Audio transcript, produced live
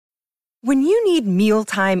When you need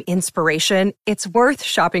mealtime inspiration, it's worth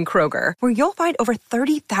shopping Kroger, where you'll find over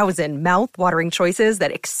 30,000 mouth-watering choices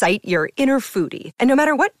that excite your inner foodie. And no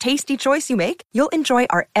matter what tasty choice you make, you'll enjoy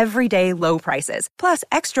our everyday low prices, plus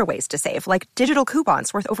extra ways to save, like digital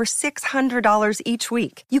coupons worth over $600 each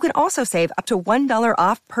week. You can also save up to $1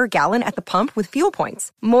 off per gallon at the pump with fuel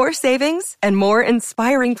points. More savings and more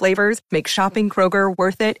inspiring flavors make shopping Kroger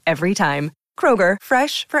worth it every time. Kroger,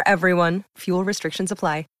 fresh for everyone. Fuel restrictions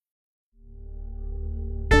apply.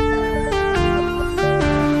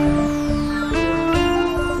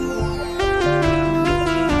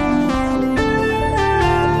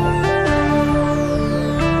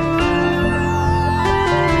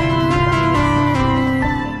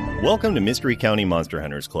 Welcome to Mystery County Monster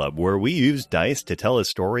Hunters Club, where we use dice to tell a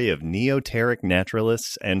story of neoteric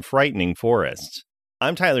naturalists and frightening forests.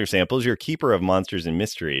 I'm Tyler Samples, your keeper of monsters and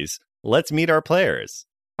mysteries. Let's meet our players.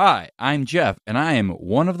 Hi, I'm Jeff, and I am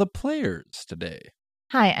one of the players today.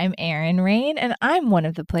 Hi, I'm Erin Rain, and I'm one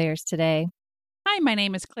of the players today. Hi, my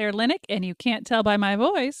name is Claire Linick, and you can't tell by my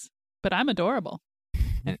voice, but I'm adorable.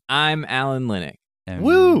 And I'm Alan Linick. And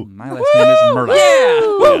Woo! My last name is Murdoch.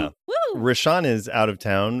 Yeah. Woo! Rashawn is out of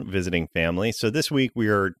town visiting family, so this week we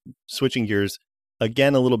are switching gears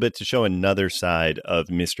again a little bit to show another side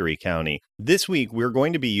of Mystery County. This week we're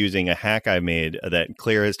going to be using a hack I made that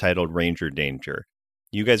Claire has titled Ranger Danger.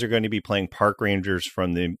 You guys are going to be playing park rangers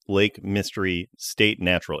from the Lake Mystery State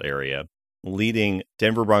Natural Area, leading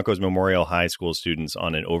Denver Broncos Memorial High School students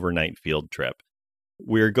on an overnight field trip.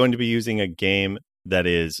 We're going to be using a game that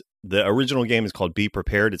is, the original game is called Be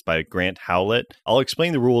Prepared. It's by Grant Howlett. I'll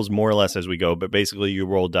explain the rules more or less as we go, but basically you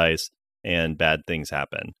roll dice and bad things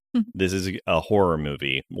happen. This is a horror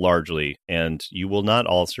movie, largely, and you will not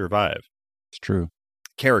all survive. It's true.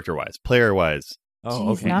 Character-wise, player-wise. Oh, Jeez,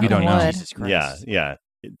 okay. knock We don't on know. wood. Jesus Christ. Yeah.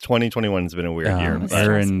 2021 has been a weird year. but-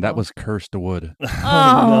 Aaron, that was cursed wood. Oh,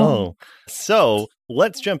 no. So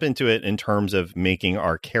let's jump into it in terms of making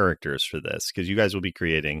our characters for this, because you guys will be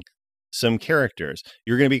creating some characters.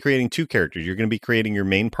 You're going to be creating two characters. You're going to be creating your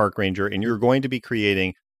main park ranger, and you're going to be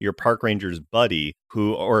creating your park ranger's buddy,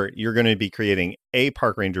 or you're going to be creating a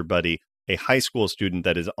park ranger buddy, a high school student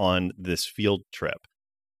that is on this field trip.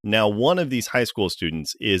 Now, one of these high school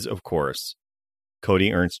students is, of course,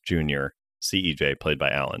 Cody Ernst Jr., CEJ, played by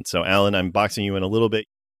Alan. So, Alan, I'm boxing you in a little bit.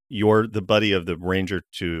 You're the buddy of the ranger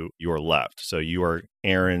to your left. So you are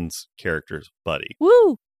Aaron's character's buddy.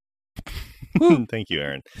 Woo! Thank you,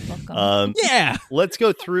 Aaron. Welcome. Yeah. Let's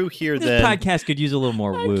go through here This then. podcast could use a little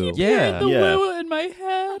more I woo. keep Yeah. hearing the Yeah. woo in my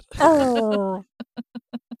head. Oh.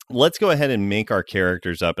 Let's go ahead and make our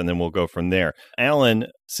characters up, and then we'll go from there. Alan,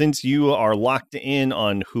 since you are locked in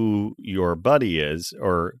on who your buddy is,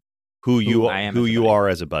 or who you I am as a buddy. are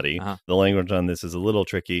as a buddy, Uh-huh. the language on this is a little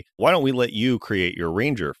tricky. Why don't we let you create your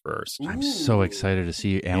ranger first? I'm so excited to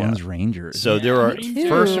see Alan's Rangers. So there are, Me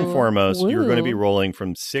first and too. foremost, you're going to be Woo. rolling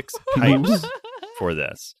from 6 types for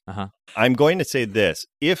this. Uh-huh. I'm going to say this.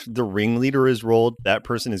 If the ringleader is rolled, that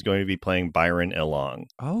person is going to be playing Byron Elong.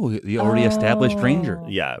 Oh, the already established Ranger.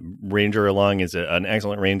 Yeah, Ranger Elong is an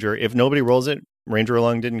excellent ranger. If nobody rolls it, Ranger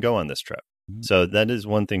Elong didn't go on this trip. So that is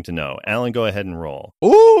one thing to know. Alan, go ahead and roll. Ooh!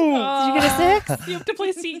 Did you get a 6? You have to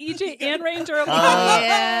play CEJ and Ranger alone.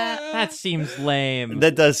 Yeah. That seems lame.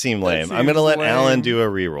 That does seem lame. I'm going to seems let lame. Alan do a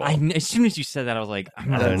reroll. As soon as you said that, I was like, I'm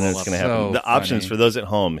not I don't going know to what's roll going to up. happen. So The options funny. for those at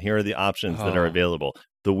home, here are the options that are Oh. available.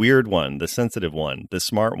 The weird one, the sensitive one, the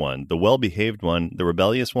smart one, the well-behaved one, the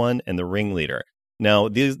rebellious one, and the ringleader. Now,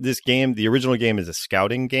 this game, the original game is a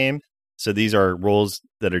scouting game. So these are roles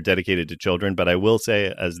that are dedicated to children. But I will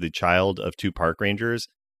say, as the child of 2 park rangers,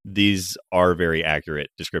 these are very accurate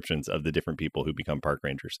descriptions of the different people who become park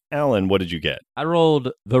rangers. Alan, what did you get? I rolled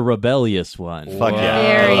the rebellious one. Fuck yeah.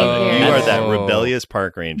 Very I love it. You good. are that Whoa. rebellious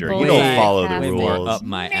park ranger. You Bold. don't follow the Fantastic. Way more rules. up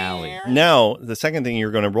my alley. Now, the second thing you're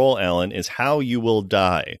going to roll, Alan, is how you will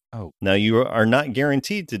die. Oh. Now, you are not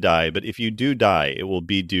guaranteed to die, but if you do die, it will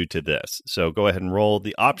be due to this. So go ahead and roll.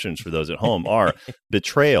 The options for those at home are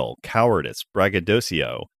betrayal, cowardice,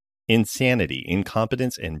 braggadocio, insanity,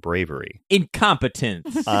 incompetence, and bravery.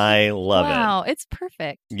 Incompetence. I love Wow, it's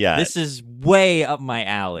perfect. it. Yeah. This is way up my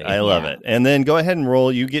alley. I love Yeah. it. And then go ahead and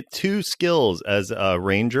roll. You get 2 skills as a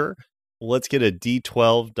ranger. Let's get a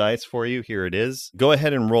D12 dice for you. Here it is. Go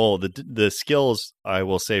ahead and roll. The skills, I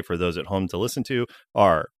will say for those at home to listen to,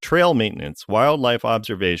 are trail maintenance, wildlife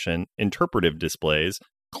observation, interpretive displays,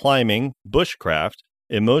 climbing, bushcraft,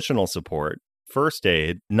 emotional support, first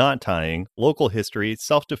aid, knot tying, local history,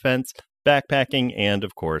 self-defense, backpacking, and,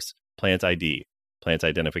 of course, plant ID, plant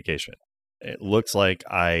identification. It looks like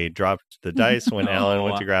I dropped the dice when Alan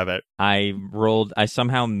went to grab it. I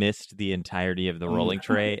somehow missed the entirety of the rolling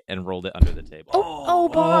tray and rolled it under the table. Oh,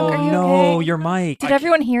 Bonk, are you no, okay? your mic. Did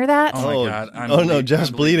everyone hear that? Oh, my God. Oh, no, Jeff's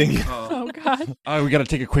bleeding. Oh, God. Oh, we got to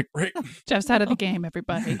take a quick break. Jeff's out of the game,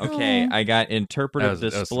 everybody. Okay, I got interpretive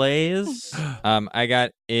That was- displays. I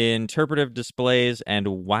got interpretive displays and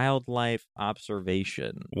wildlife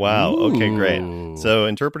observation. Wow. Okay, great. Ooh. So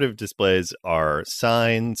interpretive displays are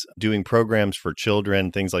signs, doing programs for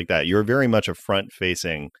children, things like that. You're very much a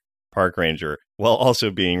front-facing park ranger while also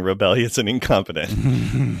being rebellious and incompetent.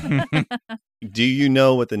 Do you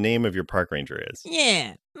know what the name of your park ranger is?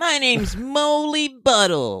 Yeah, my name's Moley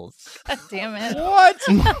Buttles, God damn it.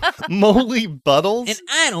 What? Moley Buttles? and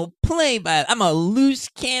I don't play by. I'm a loose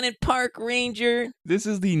cannon park ranger. This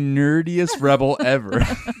is the nerdiest rebel ever.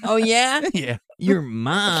 Oh yeah, Yeah. your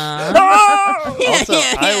mom. Also,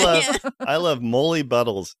 I love Moley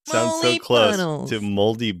Buttles. Sounds so Moley close Buttles. to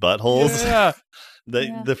moldy buttholes. Yeah.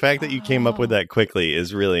 The fact that you came up with that quickly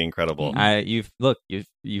is really incredible.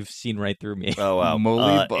 You've seen right through me. Oh, wow.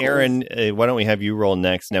 Moley Buttles. Aaron, why don't we have you roll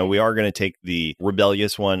next? Now, we are going to take the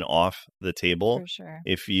rebellious one off the table. For sure.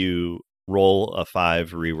 If you roll a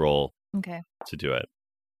 5, re-roll Okay. to do it.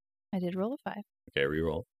 I did roll a 5. Okay,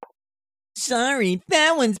 re-roll. Sorry,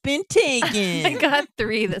 that one's been taken. I got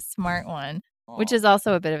 3, the smart one, which is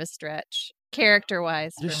also a bit of a stretch,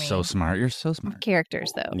 character-wise for You're me. so smart. You're so smart.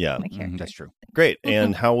 Characters, though. Yeah. My characters. That's true. Great.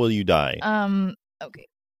 And how will you die? Okay.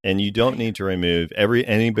 And you don't need to remove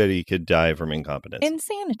anybody could die from incompetence.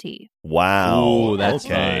 Insanity. Wow. Ooh, that's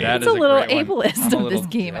okay. fun. That It's is a little great one. ableist I'm a of this little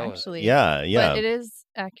game, jealous. actually. Yeah, yeah. But it is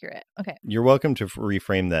accurate. Okay. You're welcome to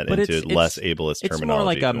reframe that But into it's- less ableist It's terminology. more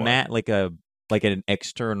like if you want. like an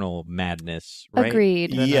external madness, right?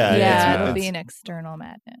 Agreed. Yeah, Yeah, it'll it's- be an external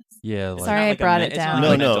madness. Yeah. Like, Sorry, not I like a brought ma- it it's down.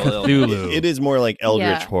 not No, like no. a Cthulhu. It is more like eldritch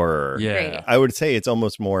Yeah. horror. Yeah. Great. I would say it's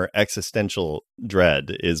almost more existential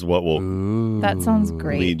dread is what will Ooh. That sounds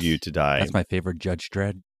great. lead you to die. That's my favorite Judge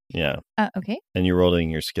Dredd. Yeah. Okay. And you're rolling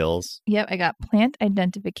your skills. Yep, I got plant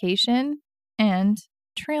identification and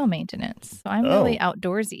trail maintenance. So I'm really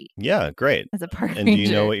outdoorsy Yeah, great. as a park And do ranger.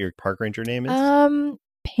 you know what your park ranger name is?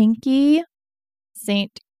 Pinky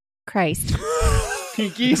Saint Christ.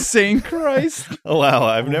 Pinky Saint Christ. Oh, wow.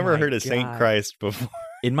 I've Oh never my heard of Saint God. Christ before.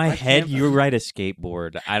 In my I head, can't- you ride a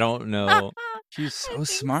skateboard. I don't know. She's so I think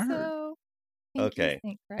smart. so. Pinky Okay.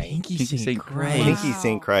 Saint Christ. Pinky Pinky Saint Saint Christ. Christ. Pinky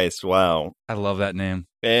Saint Christ. Wow. I love that name.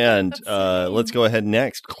 And That's the name. let's go ahead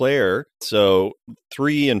next. Claire. So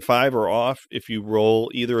 3 and 5 are off. If you roll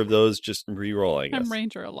either of those, just re-roll, I guess. I'm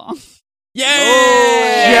Ranger along. Yay!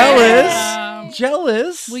 Jealous.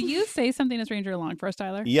 Jealous. Will you say something as Ranger along first,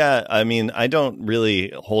 Tyler? Yeah, I mean, I don't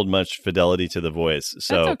really hold much fidelity to the voice.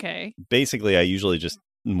 So That's okay. basically, I usually just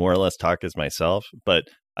more or less talk as myself. But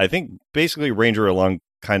I think basically Ranger Along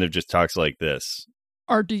kind of just talks like this.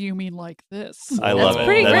 Or do you mean like this? I love That's it.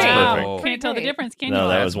 pretty That's great. perfect. Can't tell the difference, can No, you?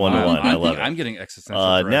 that was 1-to-1. I love it. I'm getting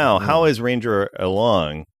existential. dread. Now, how is Ranger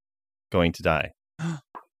Along going to die?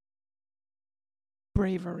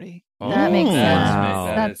 Bravery. That makes Mm. sense. Wow.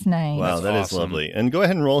 That's nice. Wow, That's that is awesome. lovely. And go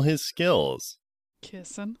ahead and roll his skills.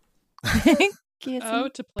 Kissing. Kiss Oh,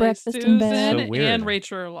 him. to play breakfast in Susan bed. So weird. and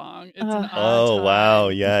Rachel along. It's an Oh. odd Oh, time. wow.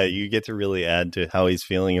 Yeah, you get to really add to how he's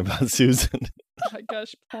feeling about Susan. Oh my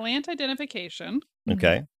gosh. Plant identification.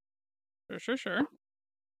 Okay. Sure.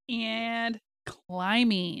 And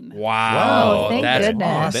climbing. Wow. Oh, thank that's goodness.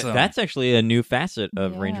 awesome. That's actually a new facet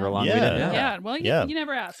of Yeah. Ranger Along. Yeah. We didn't know Yeah. that. Well, Yeah. you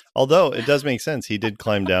never asked. Although it does make sense. He did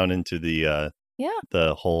climb down into the Yeah.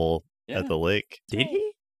 the hole Yeah. at the lake. Did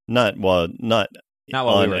he? Not Not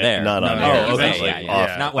while we on were it- there. Not on No, air. no, It was okay, like yeah, off,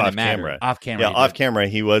 yeah. Not when it off mattered. camera. off camera. Yeah, he off did. camera,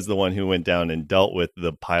 he was the one who went down and dealt with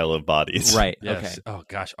the pile of bodies. Right. Yes. Okay. Oh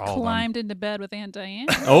gosh. All Climbed into bed with Aunt Diane.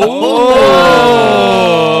 Oh,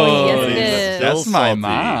 yes, it he's is. still That's my salty.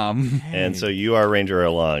 mom. And so you are Ranger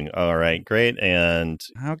Along. All right, great. And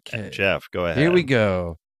Okay. Jeff, go ahead. Here we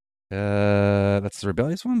go. That's the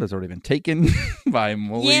rebellious one. That's already been taken by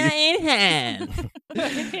Molly. Yeah, it had. I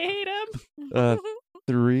hate him.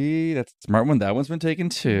 3. That's the smart one. That one's been taken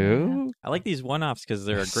too. I like these one-offs because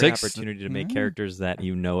they're a great 6. opportunity to make Yeah. characters that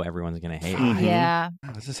you know everyone's going to hate. Mhm. Yeah.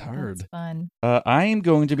 Oh, this is hard. That's fun. I am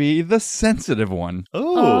going to be the sensitive one.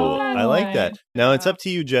 Oh, Oh, I like that. boy. Now it's up to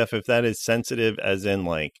you, Jeff, if that is sensitive as in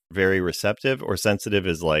like very receptive or sensitive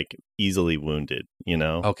as like easily wounded, you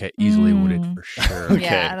know? Okay, easily wounded Mm. for sure. Okay,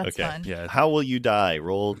 Yeah, that's okay. fun. Yeah. How will you die?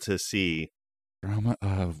 Roll to see. Drama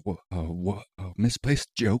misplaced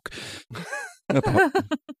joke about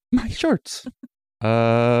my shorts.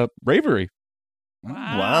 Bravery.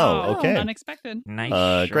 Wow, okay. Unexpected.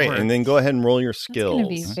 Nice. Great. And then go ahead and roll your It's going skills. to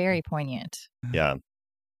be very poignant. Yeah.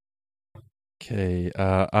 Okay.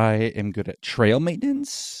 I am good at trail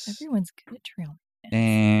maintenance Everyone's good at trail.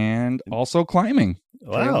 and also climbing.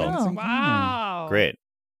 Trail Wow. maintenance and climbing. Wow. Great.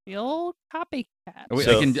 The old copycat. Oh, wait,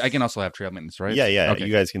 So- I can also have trail maintenance, right? Yeah. Okay.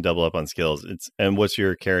 You guys can double up on skills. And what's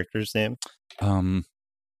your character's name? I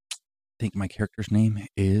think my character's name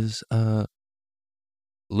is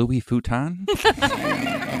Louis Futon.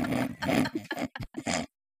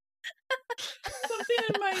 Something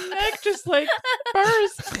in my neck just like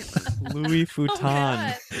burst. Louis Oh,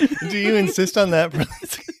 Futon. Do you insist on that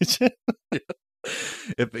pronunciation?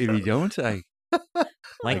 if you don't, I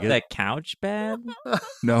Like the couch bed?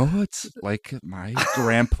 no. It's like my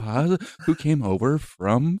grandpa who came over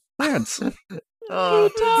from France.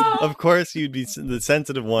 Of course, you'd be the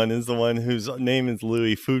sensitive one is the one whose name is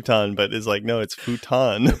Louis Futon, but is like, no, it's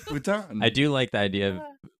Futon. Futon. I do like the idea of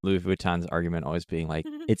Louis Vuitton's argument always being like,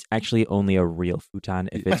 it's actually only a real futon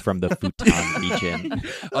if it's from the futon region.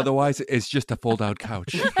 Otherwise, it's just a fold-out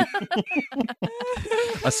couch,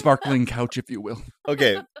 a sparkling couch, if you will.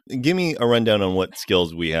 Okay, give me a rundown on what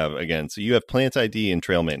skills we have again. So you have plant ID and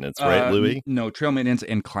trail maintenance, right, Louis? No, trail maintenance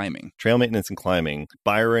and climbing. Trail maintenance and climbing.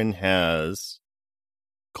 Byron has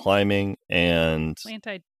climbing and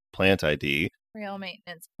plant ID. Trail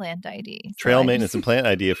maintenance, plant ID. So Trail I maintenance just- and plant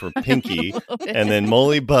ID for Pinky. A little bit. And then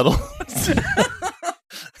Molly Buttles.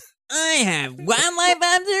 I have wildlife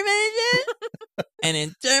observation and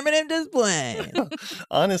interpretive display.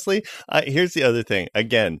 Honestly, here's the other thing.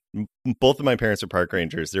 Again, both of my parents are park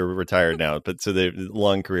rangers. They're retired now, but so they've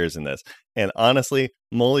long careers in this. And honestly,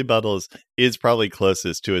 Molly Buttles is probably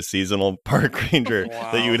closest to a seasonal park ranger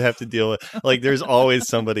that you would have to deal with. Like, there's always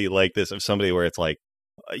somebody like this, of somebody where it's like,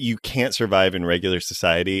 you can't survive in regular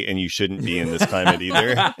society and you shouldn't be in this climate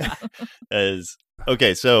either.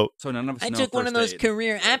 Okay, so none of us I know took one of first those aid.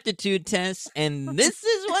 career aptitude tests, and this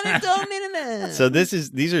is what it told me to know. so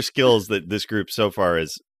these are skills that this group so far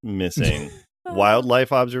is missing.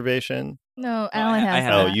 Wildlife observation. No, Alan I has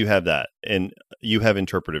have Oh, that. you have that, and you have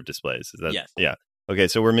interpretive displays. Is that Yes. Yeah. Okay,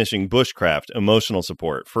 so we're missing bushcraft, emotional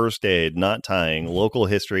support, first aid, knot tying, local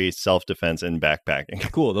history, self-defense, and backpacking.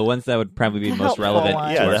 Cool. The ones that would probably be The most helpful relevant ones.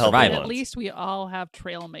 to Yeah, our the helpful survival. At least we all have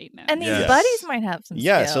trail maintenance. And these Yes. buddies might have some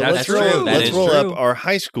Yeah, skills. so That's let's true. roll, That let's is roll true. up our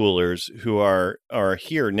high schoolers who are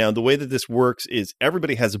here. Now, the way that this works is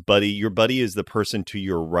everybody has a buddy. Your buddy is the person to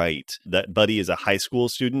your right. That buddy is a high school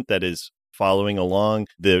student that is following along.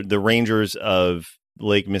 The Rangers of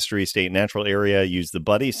Lake Mystery State Natural Area use the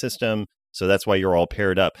buddy system, so that's why you're all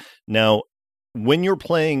paired up. Now, when you're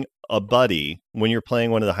playing a buddy, when you're playing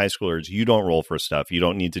one of the high schoolers, you don't roll for stuff. You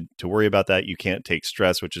don't need to worry about that. You can't take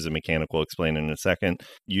stress, which is a mechanic we'll explain in a second.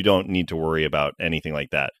 You don't need to worry about anything like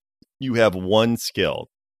that. You have one skill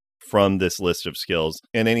from this list of skills,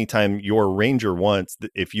 and anytime your ranger wants,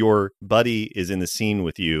 if your buddy is in the scene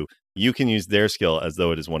with you, you can use their skill as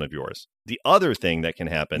though it is one of yours. The other thing that can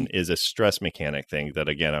happen is a stress mechanic thing that,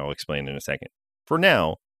 again, I'll explain in a second. For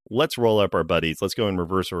now, let's roll up our buddies. Let's go in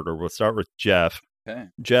reverse order. We'll start with Jeff. Okay.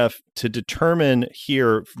 Jeff, to determine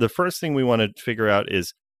here, the first thing we want to figure out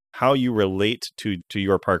is how you relate to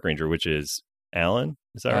your park ranger, which is Alan.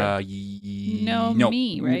 Is that right? no,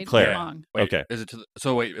 me, right? Claire. Wrong. Wait, Okay. Is it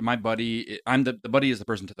wait, my buddy, I'm the buddy is the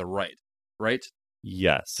person to the right, right?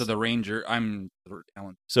 Yes. So the ranger, I'm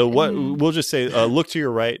Alan. So what Mm. we'll just say, look to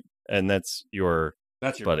your right, and that's your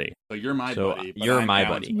That's your buddy. So you're my So buddy. but you're I'm my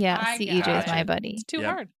Alan's buddy. Yeah, I CEJ is gotcha. my buddy. It's too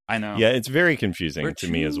Yeah. hard. I know. Yeah, it's very confusing We're to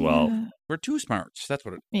me as too- well. We're two smarts. That's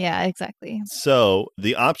what it Yeah, exactly. So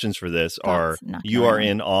the options for this are: That's not you are correct.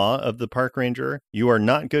 in awe of the park ranger, you are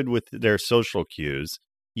not good with their social cues,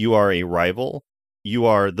 you are a rival, you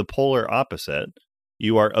are the polar opposite,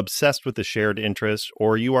 you are obsessed with a shared interest,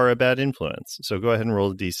 or you are a bad influence. So go ahead and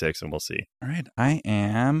roll a d6 and we'll see. All right. I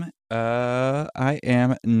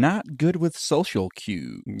am not good with social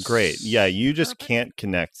cues. Great. Yeah, you just can't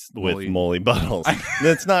connect with Molly- Molly Buttles.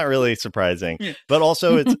 That's not really surprising. But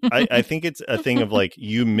also, I think it's a thing of like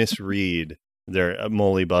you misread their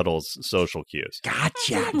Molly Buttles social cues.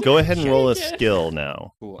 Gotcha. Go ahead and roll a skill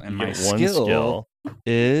now. Cool. And You my get one skill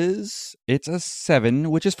is it's a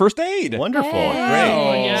 7, which is first aid. Wonderful. Hey. Great.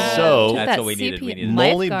 Oh, yeah. So That's That what we needed. We CP needed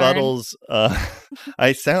Molly lifeguard. Buttles,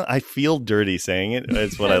 I feel dirty saying it.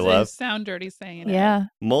 It's what I Because love. sound dirty saying it. Yeah.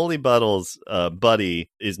 Molly Buttles' buddy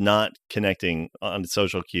is not connecting on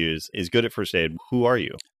social cues, is good at first aid. Who are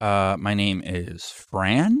you? My name is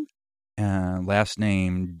Fran. Last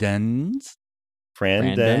name Dens.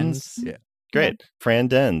 Fran Dens? Yeah. Great. Fran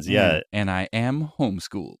Dens, yeah. And I am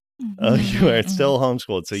homeschooled. Oh, you are still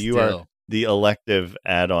homeschooled. So you are Still. the elective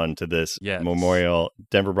add-on to this Yes. Memorial,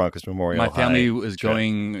 Denver Broncos Memorial My family High was trip.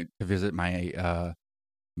 going to visit my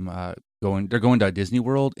They're going to Disney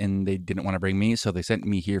World, and they didn't want to bring me, so they sent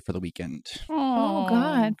me here for the weekend. Oh,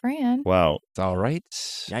 God, Fran. Wow. It's all right.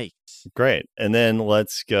 Yikes. Great. And then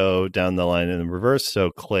let's go down the line in the reverse.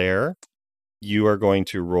 So, Claire, you are going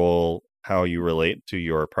to roll how you relate to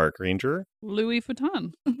your park ranger. Louis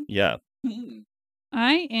Vuitton. Yeah.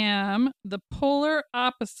 I am the polar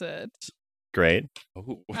opposite. Great.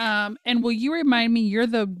 Oh. And will you remind me, you're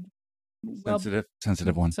the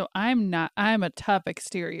Sensitive one. So I'm a tough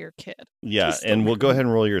exterior kid. Yeah. Just And a we'll go little. ahead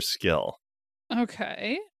and roll your skill.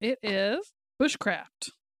 Okay. It is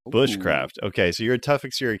bushcraft. Bushcraft. Okay. So you're a tough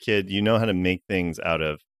exterior kid. You know how to make things out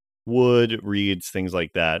of wood, reeds, things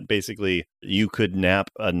like that. Basically, you could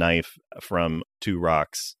nap a knife from 2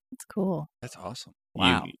 rocks. That's cool. That's awesome.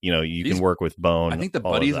 Wow. You These- can work with bone. I think the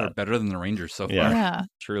all of buddies that. are better than the Rangers so far. Yeah. Yeah.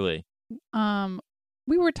 Truly.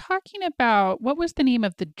 We were talking about, what was the name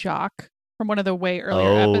of the jock from one of the way earlier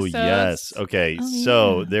Oh, episodes? yes. Okay. Oh,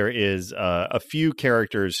 So yeah. there is a few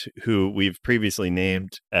characters who we've previously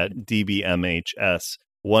named at DBMHS,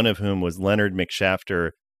 one of whom was Leonard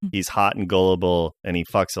McShafter. He's hot and gullible, and he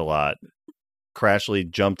fucks a lot. Crashly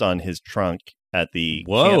jumped on his trunk at the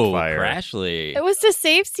Whoa, campfire. Crashly. It was to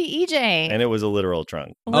save CEJ. And it was a literal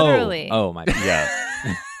trunk. Literally. Oh my God.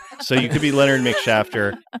 Yeah. So you could be Leonard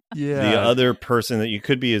McShafter. Yeah. The other person that you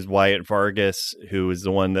could be is Wyatt Vargas, who was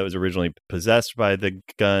the one that was originally possessed by the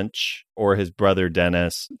Gunch, or his brother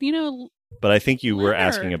Dennis. You know, But I think you were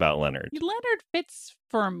asking Leonard. about Leonard. Leonard fits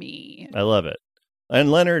for me. I love it.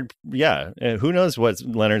 And Leonard, yeah, who knows what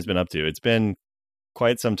Leonard's been up to? It's been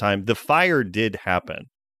quite some time. The fire did happen.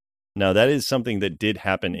 Now, that is something that did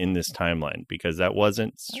happen in this timeline, because that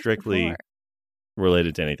wasn't strictly before.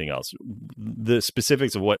 related to anything else. The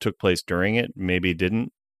specifics of what took place during it maybe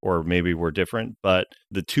didn't, or maybe were different, but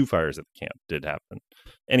the 2 fires at the camp did happen.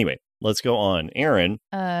 Anyway, let's go on. Aaron.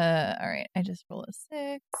 All right. I just rolled a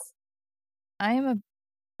 6.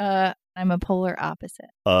 I'm a polar opposite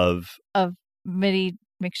Of of Mitty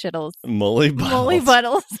McShittles. Molly Buttles. Molly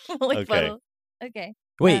Buttles. Molly Okay. Buttles. Okay.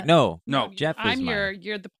 Wait, no. No. Jeff is I'm mine.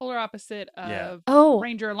 you're the polar opposite of Yeah. Oh,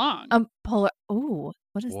 Ranger Long. polar. Ooh,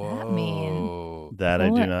 what does that mean? Whoa. That I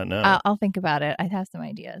do Polar- not know. I'll think about it. I have some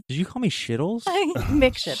ideas. Did you call me Shittles?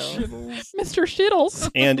 McShittles. Mr. Shittles.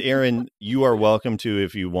 And Aaron, you are welcome to,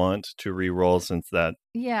 if you want, to re-roll, since that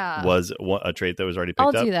Yeah. was a trait that was already picked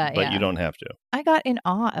I'll up. do that, but yeah. you don't have to. I got in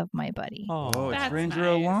awe of my buddy. Oh, it's That's Ranger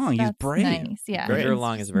nice. Along. He's That's brave. Nice. Yeah. Great. Ranger It's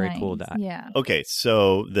Long is just very cool, nice. Dot. Yeah. Okay,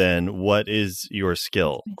 so then what is your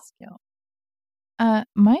skill? My skill.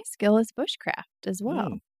 My skill is bushcraft as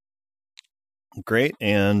well. Great.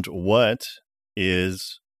 And what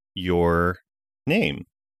is your name?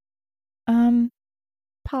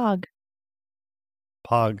 Pog.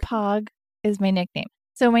 Pog. Pog is my nickname.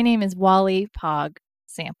 So my name is Wally Pog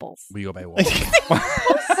Samples. We go by Wally.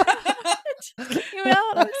 You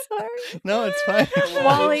know, I'm sorry. No, it's fine.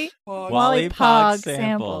 Wally Wally Pog Pog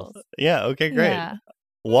Samples. Yeah, okay, great. Yeah.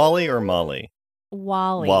 Wally or Molly?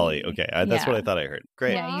 Wally. Wally. Okay, that's what Yeah. I thought I heard.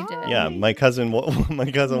 Great. Yeah, you did. Yeah, my cousin Wally.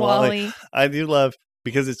 Wally. I do love,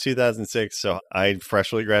 because it's 2006, so I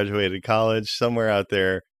freshly graduated college. Somewhere out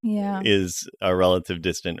there Yeah. is a relative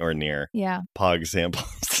distant or near Yeah. Pog Samples.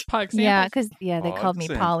 Pug Yeah, samples. because they Pog called me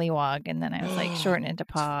Samples. Pollywog, and then I was like shortened into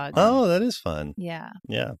Pog. Oh, that is fun. Yeah.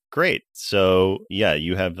 Yeah, great. So, yeah,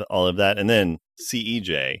 you have all of that. And then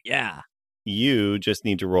CEJ, Yeah. you just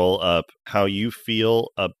need to roll up how you feel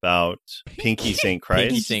about Pinky St. Christ.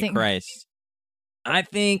 Pinky Saint St. Christ.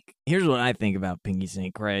 Here's what I think about Pinky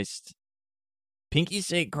St. Christ. Pinky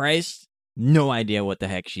St. Christ, no idea what the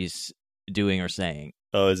heck she's doing or saying.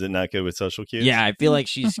 Oh, is it not good with social cues? Yeah, I feel like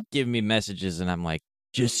she's giving me messages and I'm like,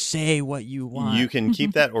 just say what you want. You can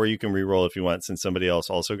keep that, or you can re-roll if you want, since somebody else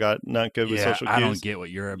also got not good with Yeah, social cues. I don't get what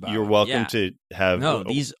you're about. You're welcome Yeah. to have. No,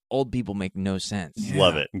 these old people make no sense. Yeah,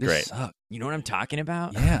 Love it. this Great. suck. You know what I'm talking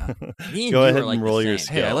about? Yeah. Me and Go you ahead are like and the roll your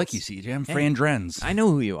same. Hey, I skills. like you, CJ. I'm Hey. Fran Drenz. I know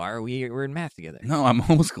who you are. We're in math together. No, I'm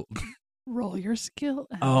homeschooled. Roll your skill.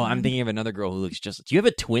 Oh, I'm thinking of another girl who looks just. Do you have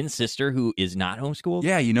a twin sister who is not homeschooled?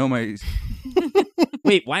 Yeah, you know my.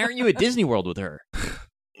 Wait, why aren't you at Disney World with her?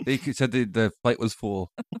 They said the flight was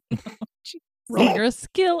full. Roll your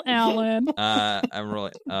skill, Alan. I'm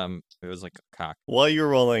rolling. It was like a cock. While you're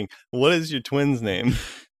rolling, what is your twin's name?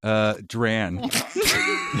 Dran.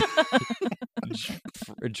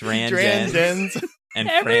 Dran Dens. and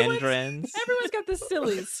Everyone's- Fran Drens. Everyone's got the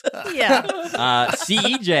sillies. Yeah.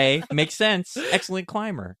 CEJ makes sense. Excellent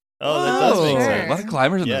climber. Oh, that does make sure. sense. A lot of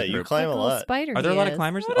climbers in Yeah, this you group. climb a Little lot. Spider Are there a he lot of is.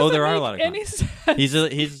 climbers? How Oh, does there that are a make lot of any climbers.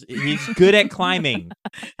 sense? He's good at climbing.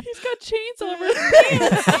 He's got chains all over his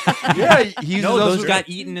hands. Yeah, he uses No, those for- got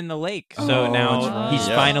eaten in the lake, so Oh, now that's right. he's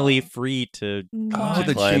Yeah. finally free to. Oh,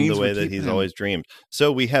 the Climb chains the way were that keeping he's him. always dreamed.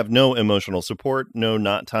 So we have no emotional support, no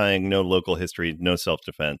knot tying, no local history, no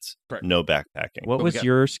self-defense, Correct. no backpacking. What But we was got-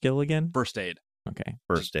 your skill again? First aid. Okay.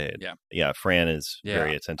 First aid. Yeah. Yeah, Fran is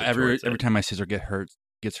very attentive Every towards it. time my sister gets hurt,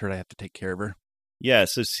 I have to take care of her. Yeah,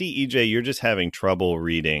 so CEJ, you're just having trouble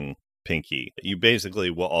reading Pinky. You basically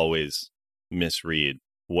will always misread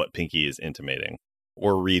what Pinky is intimating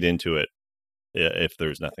or read into it if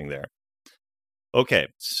there's nothing there. Okay,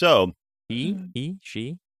 so He,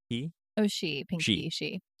 she, he. Oh, she, Pinky,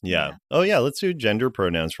 she. yeah. Oh, yeah, let's do gender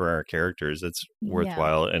pronouns for our characters. That's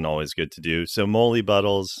worthwhile and always good to do. So Molly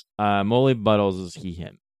Buttles, Molly Buttles is he,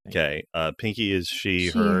 him. okay. Pinky is she,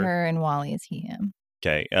 She, her, and Wally is he, him.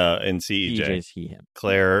 Okay, and CEJ. EJ's he, him.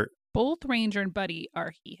 Claire, Both Ranger and Buddy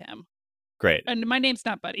are he, him. great. And my name's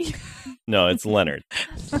not Buddy. No, it's Leonard.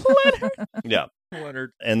 Leonard. Yeah.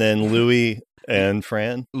 Leonard. And then Louie and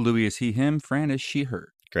Fran. Louis is he, him. Fran is she, her.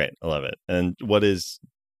 Great. I love it. And what is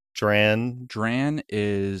Dran? Dran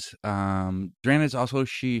is also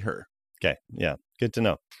she, her. Okay. Yeah. Good to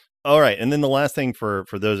know. All right. And then the last thing for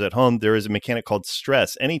those at home, there is a mechanic called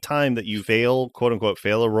stress. Anytime that you fail, quote unquote,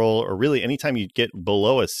 fail a roll, or really anytime you get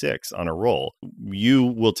below a 6 on a roll, you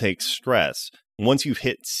will take stress. Once you've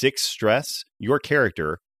hit 6 stress, your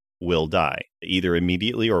character will die, either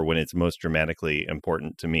immediately or when it's most dramatically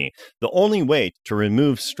important to me. The only way to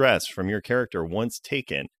remove stress from your character once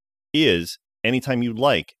taken is anytime you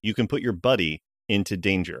like, you can put your buddy into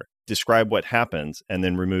danger, describe what happens, and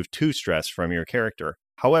then remove 2 stress from your character.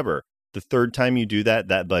 However, the third time you do that,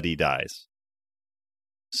 that buddy dies.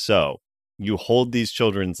 So you hold these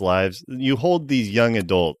children's lives, you hold these young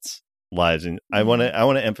adults' lives, and I want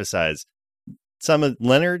to emphasize,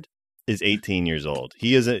 Leonard is 18 years old.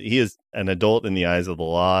 He is an adult in the eyes of the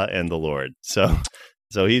law and the Lord. So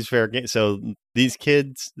he's fair game. So these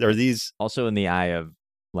kids are these. Also in the eye of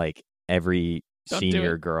like every Don't do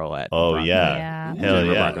senior it. girl at. Oh Broncos. yeah, Yeah. hell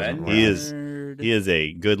Denver yeah. Broncos. He is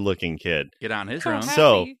a good looking kid. Get on his So own.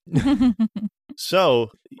 So- happy. So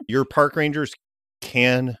your park rangers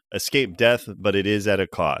can escape death, but it is at a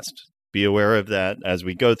cost. Be aware of that as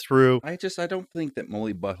we go through. I don't think that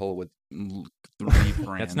Molly Butthole would leave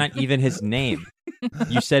Fran. That's not even his name.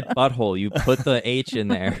 You said butthole. You put the H in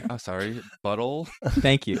there. Oh, sorry, Butthole.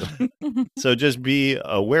 Thank you. So just be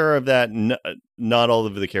aware of that. Not all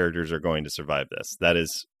of the characters are going to survive this. That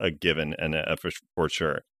is a given and for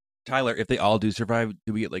sure. Tyler, if they all do survive,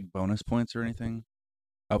 do we get like bonus points or anything?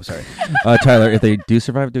 Oh, sorry. Tyler, if they do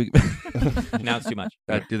survive, do Now it's too much.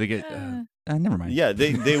 do they get? Never mind. Yeah,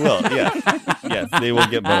 they will. Yeah, they will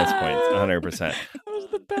get bonus points, 100%. That was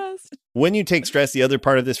the best. When you take stress, the other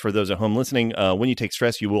part of this for those at home listening, when you take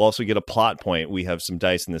stress, you will also get a plot point. We have some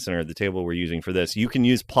dice in the center of the table we're using for this. You can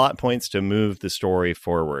use plot points to move the story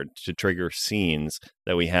forward, to trigger scenes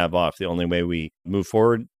that we have off. The only way we move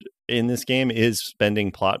forward in this game is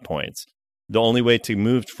spending plot points. The only way to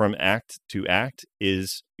move from act to act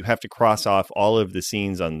is you have to cross off all of the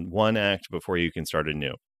scenes on one act before you can start a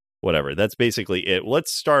new. Whatever. That's basically it.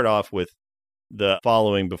 Let's start off with the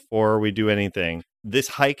following before we do anything. This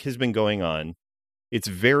hike has been going on. It's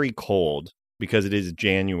very cold because it is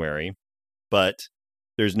January, but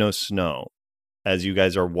there's no snow as you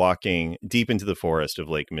guys are walking deep into the forest of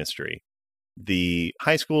Lake Mystery. The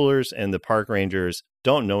high schoolers and the park rangers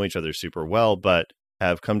don't know each other super well, but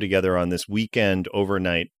have come together on this weekend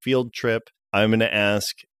overnight field trip. I'm going to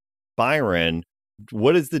ask Byron,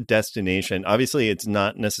 what is the destination? Obviously, it's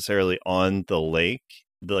not necessarily on the lake,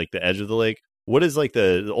 like the edge of the lake. What is like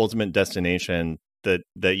the ultimate destination that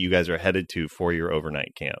you guys are headed to for your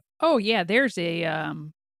overnight camp? Oh yeah, there's a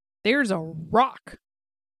rock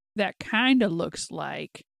that kind of looks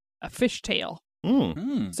like a fishtail.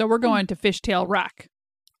 So we're going to Fishtail Rock.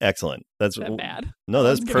 Excellent. That's That bad. No,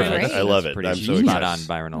 that's That's perfect. great. I love That's it. pretty I'm so spot excited. on,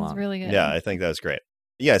 Byron That's along. really good. Yeah, I think that's great.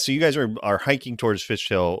 Yeah, so you guys are hiking towards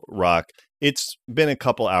Fishtail Rock. It's been a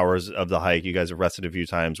couple hours of the hike. You guys have rested a few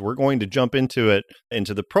times. We're going to jump into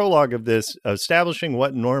the prologue of this, establishing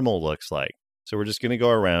what normal looks like. So we're just going to go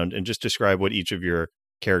around and just describe what each of your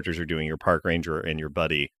characters are doing, your park ranger and your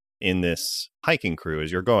buddy, in this hiking crew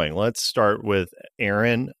as you're going. Let's start with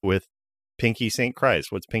Aaron with Pinky St.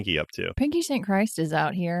 Christ. What's Pinky up to? Pinky St. Christ is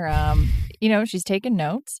out here. She's taking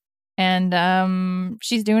notes, and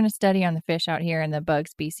she's doing a study on the fish out here and the bug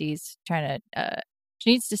species. She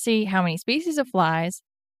needs to see how many species of flies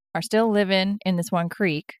are still living in this one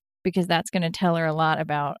creek, because that's going to tell her a lot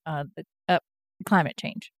about the climate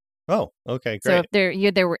change. Oh, okay, great. So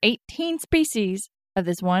if there were 18 species of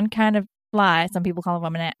this one kind of fly. Some people call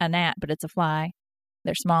them a gnat, but it's a fly.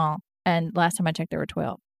 They're small. And last time I checked, there were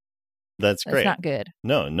 12. That's great. It's not good.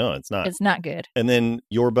 No, it's not. It's not good. And then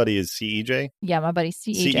your buddy is CEJ? Yeah, my buddy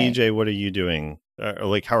CEJ. CEJ, what are you doing?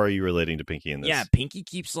 Like, how are you relating to Pinky in this? Yeah, Pinky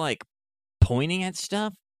keeps like pointing at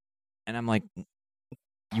stuff, and I'm like,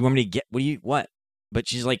 "You want me to get what?" But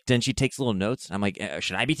she's like, then she takes little notes. I'm like,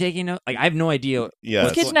 should I be taking notes? Like, I have no idea. Yeah,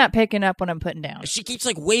 the kid's not picking up what I'm putting down. She keeps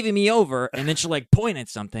like waving me over, and then she'll like point at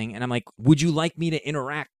something, and I'm like, would you like me to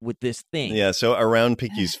interact with this thing? Yeah, so around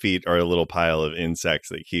Pinky's feet are a little pile of insects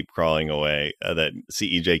that keep crawling away. That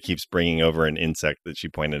CEJ keeps bringing over an insect that she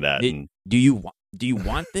pointed at. Do you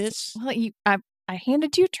want this? Well, I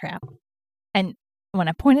handed you a trap, and when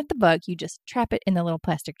I point at the bug, you just trap it in the little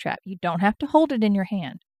plastic trap. You don't have to hold it in your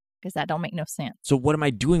hand. Because that don't make no sense. So what am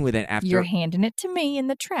I doing with it after? You're handing it to me in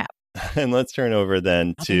the trap. And let's turn over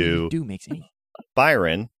then to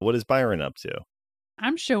Byron. What is Byron up to?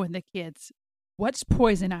 I'm showing the kids what's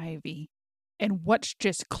poison ivy and what's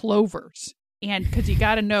just clovers. And because you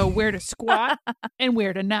got to know where to squat and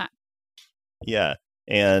where to not. Yeah.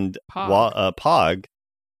 And Pog,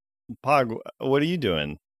 what are you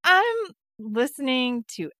doing? I'm listening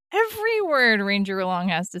to every word Ranger Long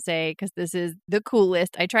has to say because this is the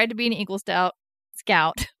coolest. I tried to be an Eagle Scout.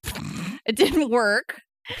 It didn't work.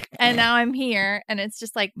 And now I'm here and it's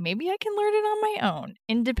just like, maybe I can learn it on my own.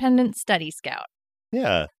 Independent study scout.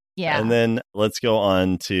 Yeah. Yeah. And then let's go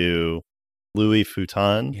on to Louis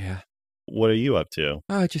Futon. Yeah. What are you up to?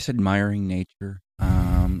 Just admiring nature.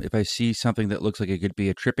 If I see something that looks like it could be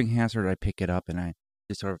a tripping hazard, I pick it up and I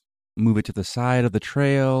just sort of move it to the side of the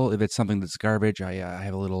trail. If it's something that's garbage, I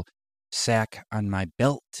have a little sack on my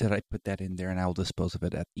belt that I put that in there, and I will dispose of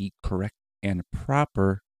it at the correct and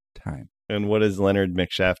proper time. And what is Leonard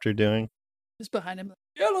McShafter doing? Just behind him.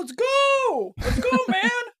 Yeah, let's go! Let's go, man!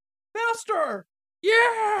 Faster!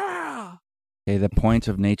 Yeah! Okay, the point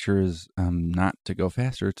of nature is not to go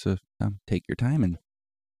faster, to take your time and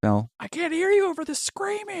spell. I can't hear you over the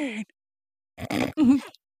screaming.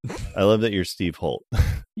 I love that you're Steve Holt.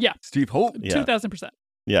 Yeah. Steve Holt? Yeah. 2,000%.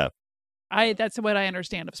 Yeah. That's what I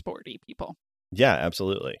understand of sporty people. Yeah,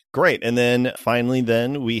 absolutely. Great. And then finally,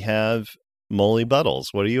 we have Molly Buttles.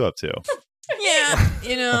 What are you up to? Yeah,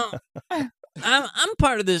 I'm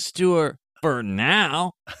part of this tour for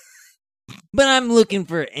now. But I'm looking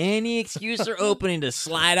for any excuse or opening to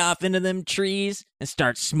slide off into them trees and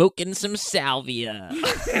start smoking some salvia.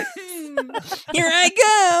 Here I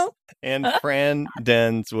go. And Fran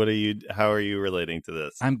Dens, how are you relating to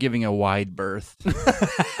this? I'm giving a wide berth.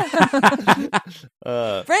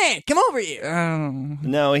 Fran, come over here.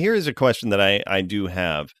 Now, here's a question that I do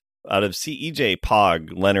have. Out of CEJ,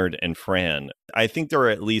 Pog, Leonard, and Fran, I think there are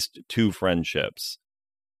at least 2 friendships.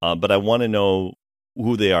 But I want to know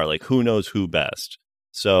who they are, like who knows who best.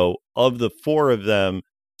 So of the 4 of them,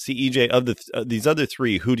 CEJ, of these other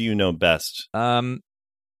 3, who do you know best?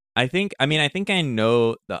 I think I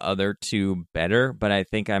know the other 2 better, but I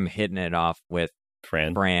think I'm hitting it off with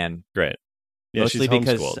Fran. Yeah, Great. mostly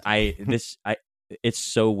because it's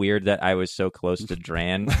so weird that I was so close to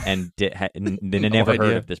Dran and never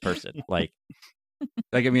heard of this person. Like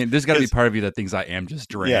I mean, there's got to be part of you that thinks I am just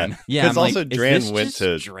Dran. Yeah. Because also Dran went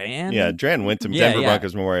to Dran. Yeah, Dran went to Denver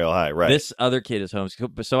Broncos Memorial High. Right. This other kid is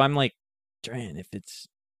homeschooled, so I'm like, Dran,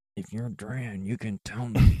 if you're Dran, you can tell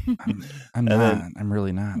me. I'm not. I'm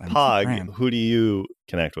really not. Pog, who do you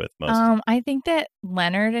connect with most? I think that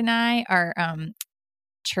Leonard and I are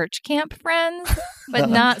church camp friends, but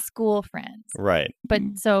not school friends. Right.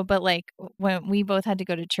 But like when we both had to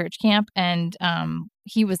go to church camp, and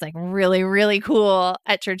he was like really, really cool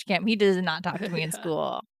at church camp. He does not talk to me in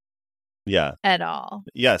school. Yeah. At all.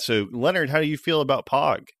 Yeah. So Leonard, how do you feel about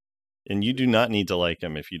Pog? And you do not need to like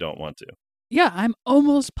him if you don't want to. Yeah, I'm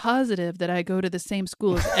almost positive that I go to the same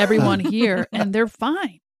school as everyone here, and they're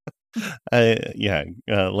fine.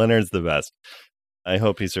 Leonard's the best. I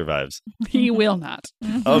hope he survives. He will not.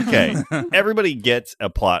 Okay. Everybody gets a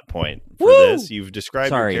plot point for this. You've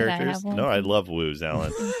described your characters. No, I love woos,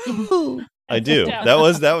 Alan. I do. That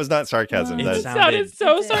was not sarcasm. It sounded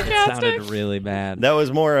so sarcastic. It sounded really bad. That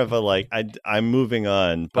was more of a like, I'm moving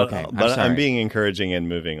on, but I'm being encouraging and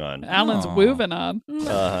moving on. Alan's moving on.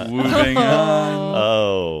 Moving on.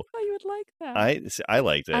 Oh. You would like that. I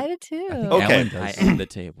liked it. I did too. Okay. I am the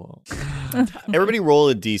table. Everybody roll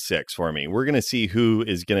a d6 for me. We're going to see who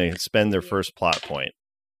is going to spend their first plot point.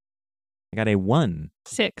 I got a 1.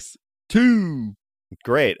 6. 2.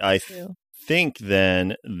 Great. I think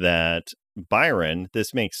then that Byron,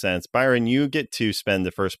 this makes sense. Byron, you get to spend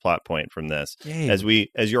the first plot point from this. Yay.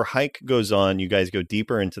 As your hike goes on, you guys go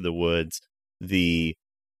deeper into the woods. The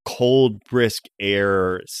cold, brisk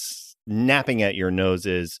air snapping at your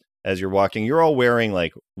noses as you're walking. You're all wearing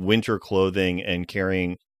like winter clothing and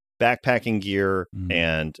carrying backpacking gear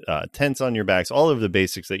and tents on your backs, all of the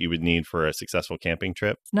basics that you would need for a successful camping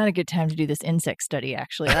trip. It's not a good time to do this insect study,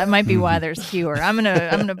 actually. That might be why there's fewer. I'm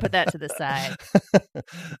gonna put that to the side.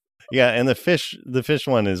 Yeah, and the fish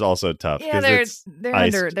one is also tough. Yeah,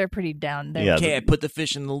 they're pretty down. Okay, I put the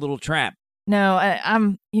fish in the little trap. No,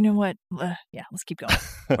 I'm. You know what? Yeah, let's keep going.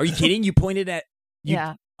 Are you kidding? You pointed at.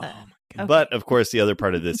 Yeah. Oh my God. Okay. But of course, the other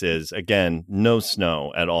part of this is, again, no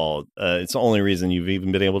snow at all. It's the only reason you've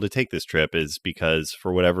even been able to take this trip is because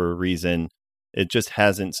for whatever reason, it just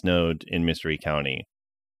hasn't snowed in Mystery County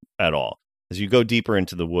at all. As you go deeper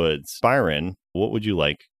into the woods, Byron, what would you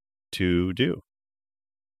like to do?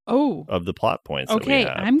 Oh, Of the plot points that we okay.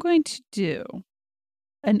 have. I'm going to do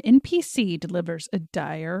an NPC delivers a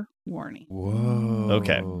dire warning. Whoa.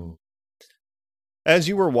 Okay. As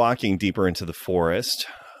you were walking deeper into the forest,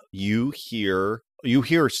 you hear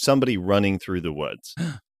somebody running through the woods.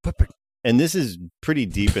 And this is pretty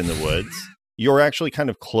deep in the woods. You're actually kind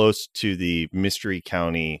of close to the Mystery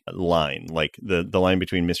County line, like the line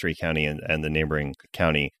between Mystery County and the neighboring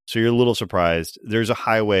county. So you're a little surprised. There's a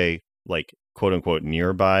highway, like, quote unquote,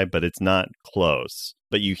 nearby, but it's not close.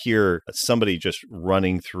 But you hear somebody just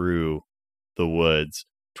running through the woods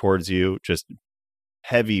towards you, just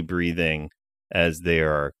heavy breathing as they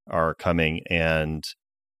are coming. And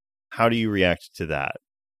how do you react to that?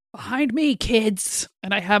 Behind me, kids.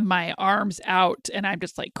 And I have my arms out and I'm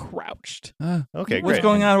just like crouched. Okay, What's great.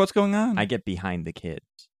 going on? What's going on? I get behind the kids.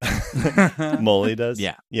 Molly does?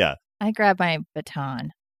 Yeah. Yeah. I grab my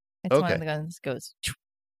baton. It's one Okay. of the guns that goes.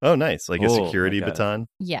 Oh, nice. Like a Oh, security okay. baton?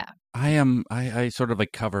 Yeah. I sort of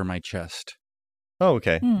like cover my chest. Oh,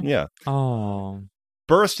 okay. Hmm. Yeah. Oh.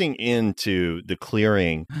 Bursting into the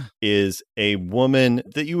clearing is a woman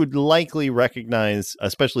that you would likely recognize,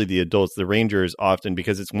 especially the adults, the rangers, often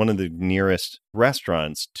because it's one of the nearest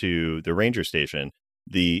restaurants to the ranger station.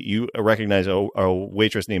 You recognize a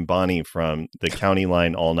waitress named Bonnie from the County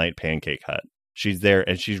Line All Night Pancake Hut. She's there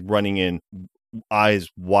and she's running in, eyes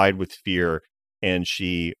wide with fear, and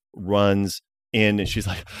she runs in and she's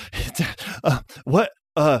like, "What?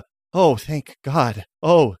 Oh, thank God!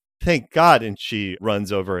 Oh." Thank God. And she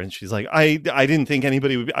runs over and she's like, I didn't think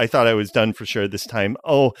anybody would I thought I was done for sure this time.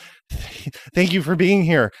 Oh, thank you for being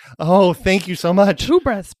here. Oh, thank you so much. 2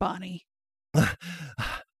 breaths, Bonnie.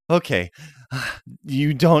 Okay.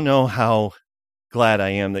 You don't know how glad I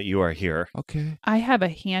am that you are here. Okay. I have a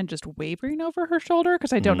hand just wavering over her shoulder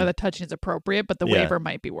because I don't know that touching is appropriate, but the Yeah. waver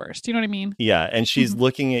might be worse. Do you know what I mean? Yeah. And she's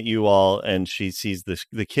looking at you all and she sees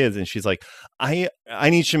the kids and she's like, I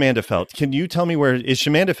need Shamanda Felt. Can you tell me is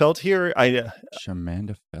Shamanda Felt here?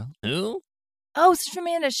 Shamanda Felt? Who? Oh,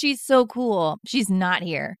 Shamanda, she's so cool. She's not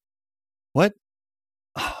here. What?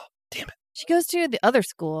 Oh, damn it. She goes to the other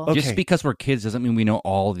school. Okay. Just because we're kids doesn't mean we know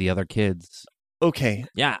all the other kids. Okay.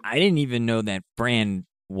 Yeah, I didn't even know that Fran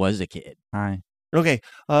was a kid. Hi. Okay.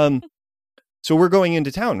 So we're going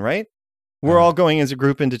into town, right? We're all going as a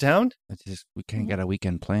group into town? We can't get a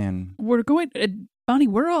weekend plan. We're going, Bonnie,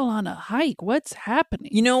 we're all on a hike. What's happening?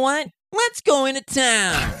 You know what? Let's go into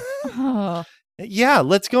town. Oh, Yeah,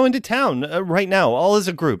 let's go into town right now, all as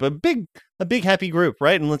a group, a big happy group,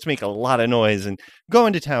 right? And let's make a lot of noise and go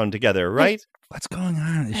into town together, right? What's going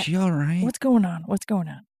on? Is she all right? what's going on? What's going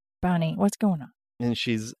on? Bonnie, what's going on? And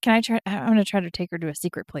she's Can I try? I'm going to try to take her to a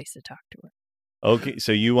secret place to talk to her. okay.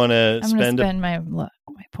 So you want to I'm going to spend spend my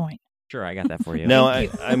point. Sure, I got that for you. now?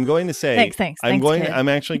 Thank you. I'm going to say Thanks. I'm kid. I'm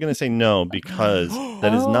actually going to say no because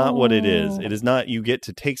that is not what it is. Oh. It is not you get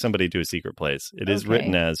to take somebody to a secret place. It is Okay.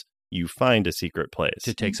 written as you find a secret place.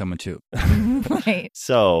 To take someone to. Right.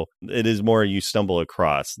 So it is more you stumble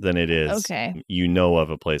across than it is Okay. you know of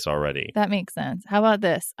a place already. That makes sense. How about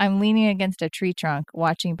this? I'm leaning against a tree trunk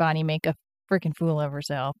watching Bonnie make a freaking fool of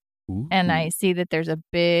herself. Ooh. And I see that there's a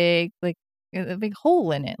big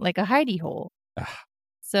hole in it, like a hidey hole. Ah.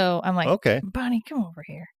 So I'm like, Okay. Bonnie, come over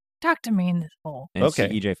here. Talk to me in this hole. And Okay.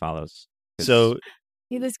 EJ follows. 'Cause So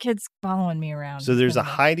Yeah, this kid's following me around. So there's a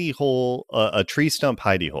Anyway. hidey hole, a tree stump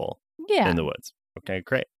hidey hole Yeah. in the woods. Okay,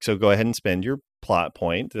 great. So go ahead and spend your plot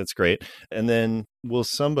point. That's great. And then will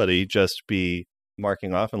somebody just be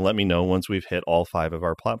marking off and let me know once we've hit all 5 of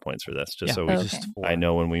our plot points for this, just so we Okay. I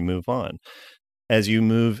know when we move on. As you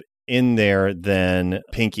move in there, then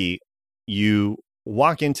Pinky, you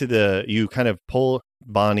walk into you kind of pull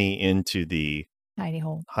Bonnie into the Hidey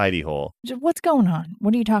hole. hidey hole. What's going on?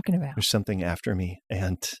 What are you talking about? There's something after me,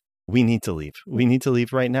 and we need to leave. We need to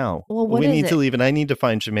leave right now. Well, what we is need to it? leave, and I need to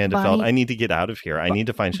find Shamanda Felt. Bonnie? I need to get out of here. I need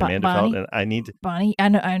to find Shamanda Bonnie? Felt, and I need to... Bonnie, I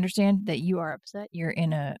understand that you are upset. You're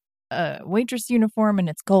in a waitress uniform and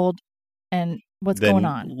it's cold. And what's then going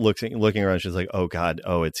on? Looking around, she's like, "Oh God,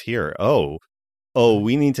 oh, it's here. Oh,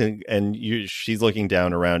 we need to." And she's looking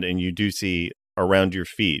down around, and you do see around your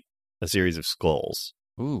feet a series of skulls.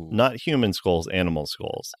 Ooh. Not human skulls, animal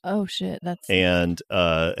skulls. Oh shit, that's And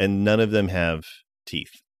none of them have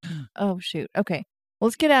teeth. Oh shoot. Okay. Well,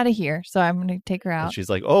 let's get out of here. So I'm going to take her And out. she's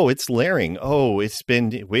like, "Oh, it's Laring. Oh, it's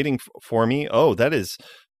been waiting for me. Oh, that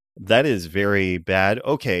is very bad.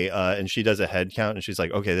 Okay." And she does a head count, and she's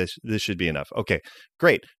like, "Okay, this should be enough. Okay,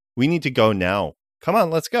 great. We need to go now. Come on,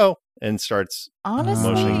 let's go." And starts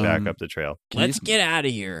Honestly, motioning back up the trail. Let's get out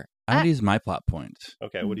of here. I'm going to use my plot point.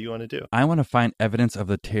 Okay, what do you want to do? I want to find evidence of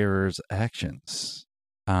the terror's actions.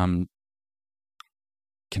 Can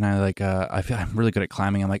I I feel I'm really good at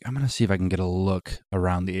climbing. I'm going to see if I can get a look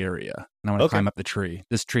around the area. And I want to climb up the tree.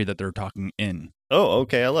 This tree that they're talking in. Oh,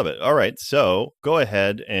 okay. I love it. All right. So go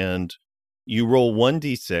ahead and you roll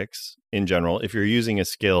 1d6 in general. If you're using a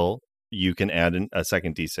skill, you can add a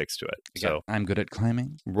second d6 to it. So I'm good at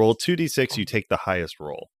climbing. Roll 2d6. You take the highest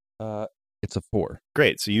roll. It's a 4.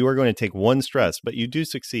 Great. So you are going to take 1 stress, but you do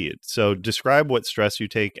succeed. So describe what stress you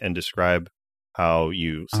take and describe how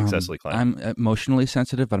you successfully climb. I'm emotionally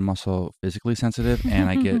sensitive, but I'm also physically sensitive, and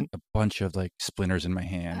I get a bunch of splinters in my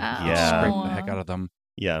hand. Yeah. Scrape the heck out of them.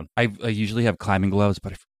 Yeah. I usually have climbing gloves,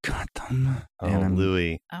 but I forgot them. Oh, and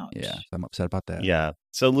Louis. Ouch. Yeah, so I'm upset about that. Yeah.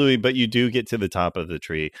 So Louis, but you do get to the top of the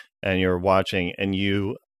tree and you're watching and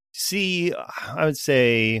you see, I would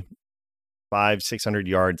say 500-600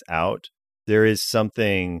 yards out, there is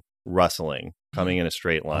something rustling coming in a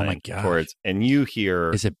straight line my gosh. towards, and you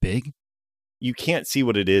hear, Is it big? you can't see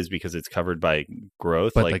what it is because it's covered by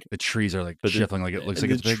growth. But the trees are shuffling, it looks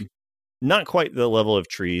like it's big. Not quite the level of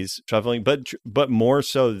trees shuffling, but more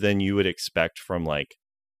so than you would expect from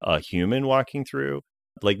a human walking through.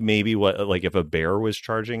 Maybe if a bear was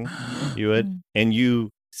charging you and you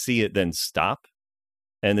see it then stop,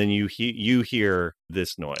 and then you hear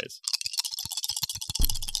this noise.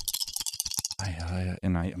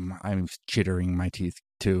 I'm chittering my teeth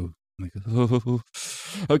too.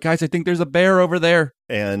 Oh, guys, I think there's a bear over there.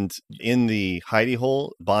 And in the hidey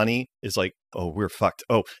hole, Bonnie is like, "Oh, we're fucked."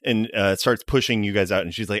 Oh, and starts pushing you guys out,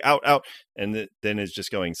 and she's like, "Out, out!" And then is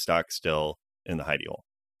just going stock still in the hidey hole.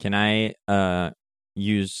 Can I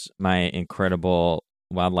use my incredible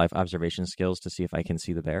wildlife observation skills to see if I can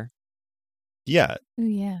see the bear? Yeah. Ooh,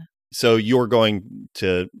 yeah. So you're going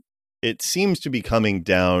to, it seems to be coming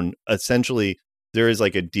down. Essentially, there is a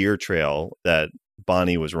deer trail that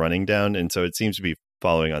Bonnie was running down. And so it seems to be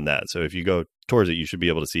following on that. So if you go towards it, you should be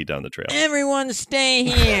able to see down the trail. Everyone stay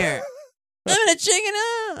here. I'm going to check it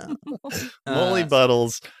out. Molly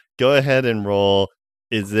Buttles, go ahead and roll.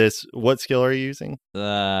 What skill are you using?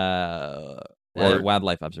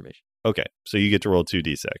 Wildlife observation. Okay. So you get to roll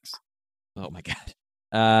 2d6. Oh my God.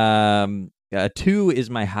 2 is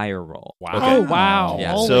my higher roll. Wow. Okay. Oh, wow.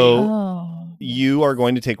 Yeah. So you are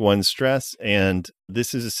going to take 1 stress, and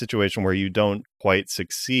this is a situation where you don't quite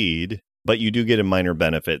succeed, but you do get a minor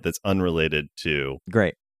benefit that's unrelated to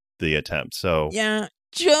Great. the attempt. So Yeah,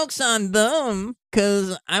 joke's on them,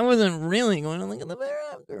 because I wasn't really going to look at the bear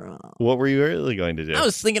after all. what were you really going to do? I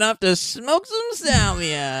was thinking off to smoke some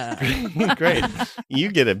salvia. Great.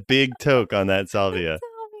 You get a big toke on that salvia.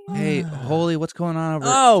 Hey, Holy, what's going on over?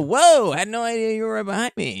 Oh, whoa! Had no idea you were right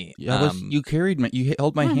behind me. You carried me. You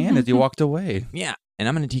held my hand as you walked away. Yeah, and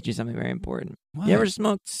I'm going to teach you something very important. What? You ever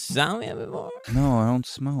smoked salvia before? No, I don't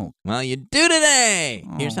smoke. Well, you do today.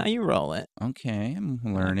 Here's Oh. how you roll it. Okay, I'm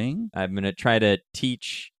learning. I'm going to try to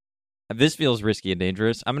teach. This feels risky and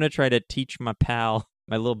dangerous. I'm going to try to teach my pal,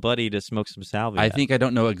 my little buddy, to smoke some salvia. I think I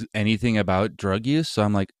don't know anything about drug use, so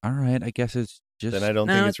I'm like, all right, I guess it's just. Then I don't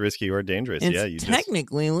think it's risky or dangerous. it's Yeah, you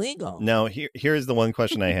technically legal. Now, here's the one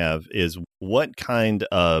question I have is what kind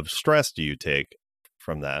of stress do you take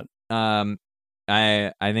from that? I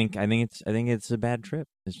think it's a bad trip.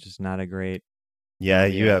 It's just not a great. Yeah,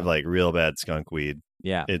 you Yeah. have real bad skunk weed.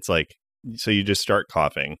 Yeah. It's so you just start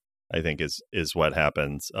coughing, I think is what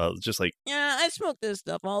happens. Just Yeah, I smoke this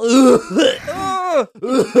stuff all.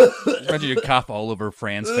 Imagine you cough all over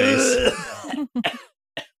Fran's face.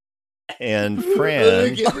 and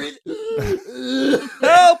Fran.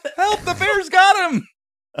 Help! Help! The bear's got him!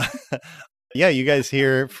 Yeah, you guys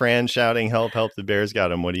hear Fran shouting, "Help, help, the bear's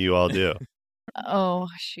got him." What do you all do? Oh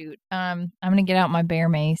shoot. I'm gonna get out my bear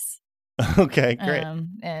mace Okay, great.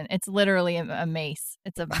 And it's literally a mace.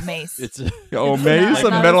 It's a mace. It's mace, not- a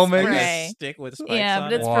not metal a mace. spray. stick with spikes yeah, on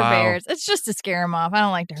but it. it's for Wow. bears. It's just to scare them off. I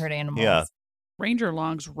don't like to hurt animals. Yeah. Ranger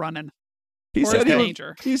Long's running. He Towards said he, was,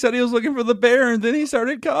 danger. he said he was looking for the bear, and then he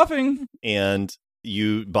started coughing. And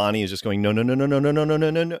Bonnie is just going, no,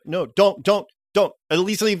 don't. At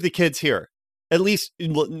least leave the kids here. At least,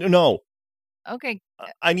 no. Okay.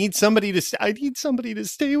 I need somebody to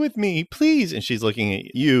stay with me, please. And she's looking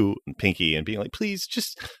at you, Pinky, and being like, please,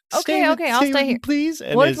 just Okay, I'll stay with me, here. please.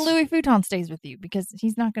 And What if Louis Vuitton stays with you? Because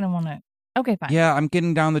he's not going to want to. Okay, fine. Yeah, I'm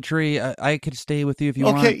getting down the tree. I could stay with you if you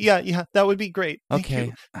want. okay, yeah, that would be great. Thank Okay.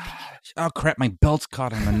 you. Oh crap! My belt's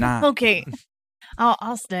caught on the knot. Okay.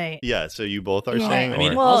 I'll stay. Yeah, so you both are Yeah. staying. I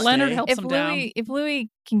mean, or- Well, I'll Leonard stay. helps him down. If Louis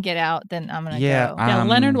can get out, then I'm gonna Yeah, go. Yeah,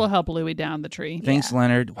 Leonard Um, will help Louis down the tree. Thanks,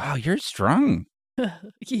 Leonard. Wow, you're strong.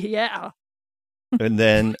 Yeah. and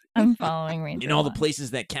then I'm following Ranger. In all the Long.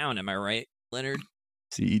 places that count, am I right, Leonard?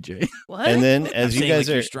 CJ. What? and then I'm as you saying, guys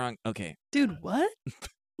like, are you're strong. Okay, Dude, what?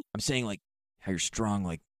 I'm saying like how you're strong,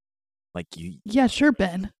 like you. Yeah, sure,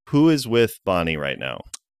 Ben. who is with Bonnie right now?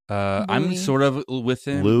 I'm Louis. sort of with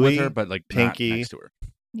Louis, her, but like Pinky. not next to her.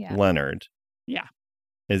 Yeah. Leonard. Yeah.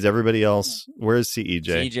 Is everybody else? Where's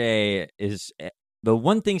CEJ? CJ is the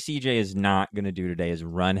one thing CJ is not going to do today is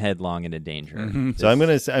run headlong into danger. Mhm. So I'm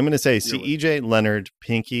gonna say You're with- CEJ, Leonard,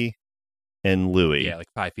 Pinky, and Louis. Yeah,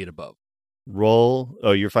 like 5 feet above. Roll.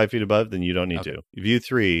 Oh, you're 5 feet above. Then you don't need Okay. to. If you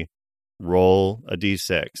 3, roll a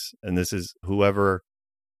d6, and this is whoever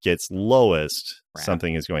gets lowest. Crap.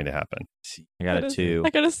 Something is going to happen. I got a 2. I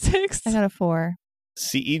got a 6. I got a 4.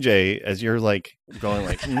 CEJ, as you're like going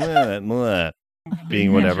like mwah, mwah,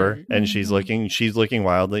 being whatever, and she's looking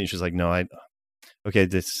wildly, and she's like, no, okay,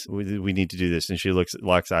 we need to do this, and she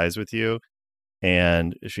locks eyes with you,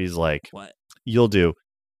 and she's like, What? you'll do,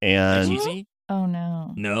 and Easy? Oh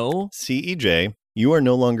no. No. CEJ, you are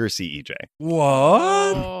no longer CEJ.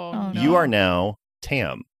 What? Oh, no. You are now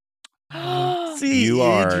Tam, You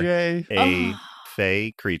are a Oh.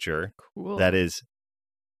 fey creature Cool. that is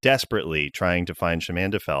desperately trying to find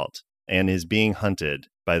Shamandafelt and is being hunted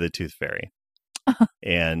by the Tooth Fairy.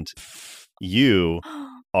 And you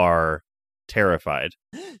are terrified.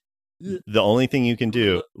 The only thing you can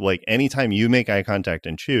do, like anytime you make eye contact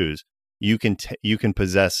and choose, you can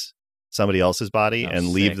possess somebody else's body Oh, and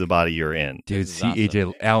leave sick. the body you're in. Dude, This is awesome.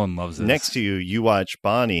 CEJ Allen loves this. Next to you, you watch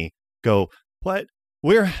Bonnie go, "What?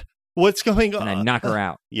 What's going on?" And I knock her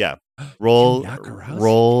out. Yeah. Roll knock her out?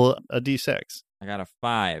 roll a d6. I got a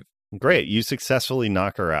 5. Great. You successfully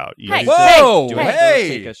knock her out. You Hey. guys- Whoa! Do I still Hey!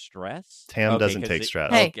 take a stress? Tam Okay, doesn't 'cause take it-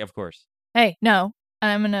 stress. Hey. Okay, of course. Hey, no.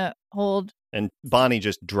 I'm gonna hold. And Bonnie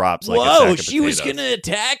just drops like a Whoa, sack of she was potatoes. gonna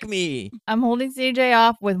attack me. I'm holding CJ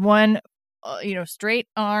off with one, straight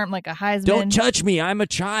arm like a Heisman. Don't touch me. I'm a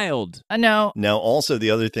child. No. Now, also, the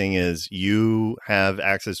other thing is you have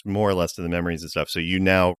access more or less to the memories and stuff. So you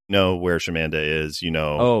now know where Shamanda is. You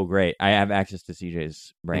know. Oh, great. I have access to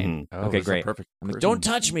CJ's brain. Mhm. Oh, Okay, this is a great. Perfect. I'm like, person. don't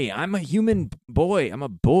touch me. I'm a human boy. I'm a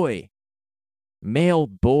boy. Male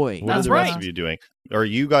boy. What That's are the rest right. of you doing? Are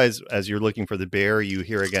you guys, as you're looking for the bear, you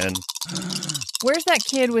hear again? Where's that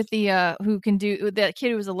kid with the who can do that kid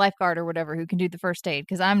who was a lifeguard or whatever who can do the first aid?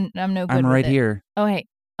 Because I'm no good. I'm with right it. here. Oh hey,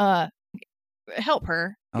 help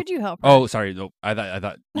her. Could you help her? Oh, sorry. No, I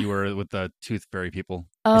thought you were with the Tooth Fairy people.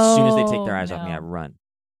 As soon as they take their Oh, eyes off me, I no. run.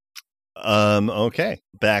 Okay.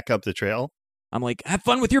 Back up the trail. I'm like, have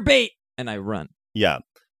fun with your bait. And I run. Yeah.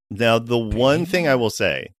 Now, the one thing I will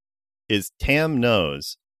say is Tam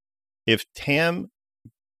knows if Tam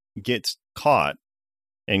gets caught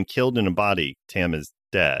and killed in a body, Tam is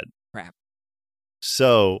dead. Crap.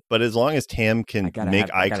 So, but as long as Tam I can gotta make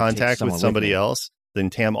have- I eye gotta take contact someone with with somebody me. else, then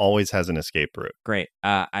Tam always has an escape route. Great.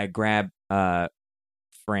 I grab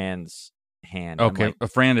Fran's hand. I'm Okay, like, a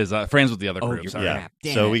friend is friends with the other Oh, group. you're Sorry. Yeah. crap.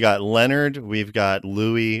 Damn So it. we got Leonard, we've got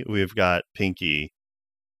Louis, we've got Pinky.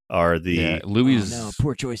 Are the Yeah, Oh, Louis. no,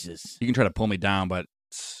 poor choices. You can try to pull me down, but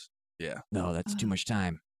yeah. No, that's too much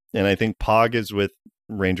time. and I think Pog is with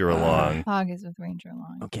Ranger along. Pog is with Ranger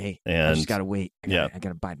along. Okay. I And just gotta wait. yeah. I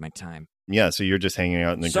gotta bide my time. Yeah, so you're just hanging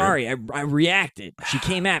out in the group. Sorry, I reacted. She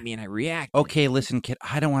came at me and I reacted. Okay, listen, kid.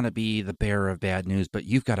 I don't want to be the bearer of bad news, but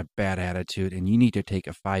you've got a bad attitude, and you need to take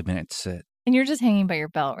a 5-minute sit. And you're just hanging by your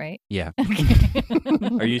belt, right? Yeah.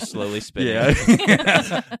 Okay. Are you slowly spitting?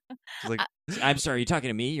 Yeah. Like, I'm sorry. You're talking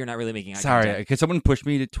to me. You're not really making eye sorry, contact. could someone push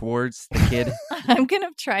me towards the kid? I'm gonna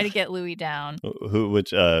try to get Louis down.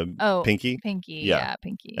 Which Oh, Pinky? Pinky. Yeah. Yeah,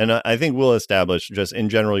 Pinky. And I think we'll establish just in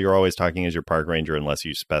general, you're always talking as your park ranger unless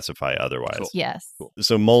you specify otherwise. Cool. Yes.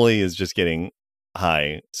 So Molly is just getting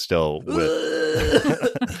high still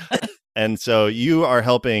with, And so you are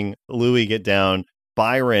helping Louie get down.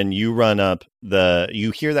 Byron, you run up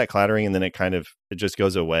you hear that clattering and then it just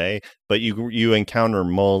goes away. But you encounter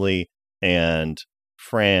Molly and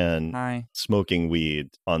Fran smoking weed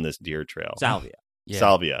on this deer trail. Salvia. Yeah.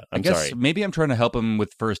 Salvia. I'm sorry. Maybe I'm trying to help him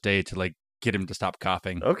with first aid to like get him to stop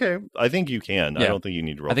coughing. Okay. I think you can. Yeah. I don't think you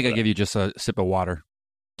need to roll. I think for I that. give you just a sip of water.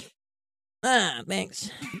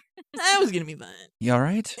 Thanks. That was going to be fun. You all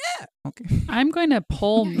right? Yeah. Okay. I'm going to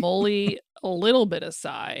pull Molly a little bit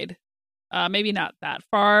aside, maybe not that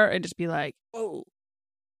far, and just be like, "Whoa,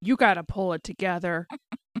 you got to pull it together.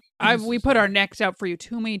 We put our necks out for you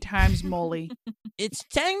too many times, Molly." It's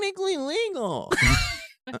technically legal.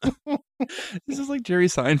 This is like Jerry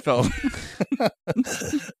Seinfeld.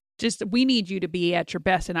 Just, we need you to be at your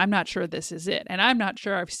best, and I'm not sure this is it, and I'm not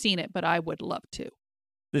sure I've seen it, but I would love to.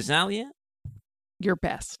 The Salvia? Your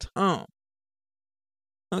best. Oh.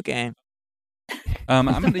 Okay. I'm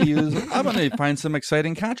gonna find some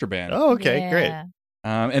exciting contraband. Oh, okay, great.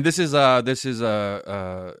 And this is Louis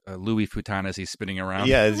Futan as he's spinning around.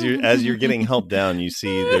 Yeah, as you're getting helped down, you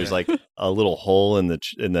see there's like a little hole in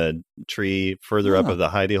the tree further up of the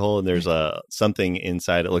hidey hole, and there's something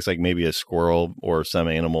inside. It looks like maybe a squirrel or some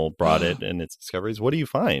animal brought it in its discoveries. What do you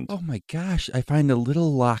find? Oh my gosh! I find a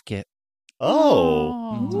little locket.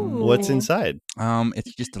 Oh, what's inside?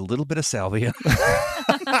 It's just a little bit of salvia.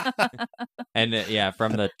 And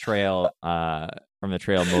from the trail,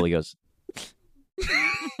 Molly goes,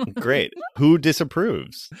 Great. Who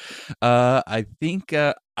disapproves? I think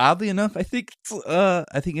oddly enough, I think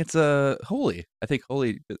it's Holy. I think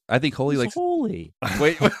Holy likes Holy.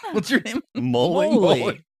 Wait, what's your name?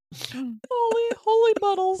 Molly. Holy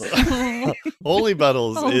Buttles. Holy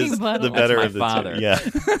Buttles Holy is Buttles. the better That's of the my father. two. Yeah.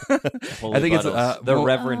 Holy I think it's, Buttles. The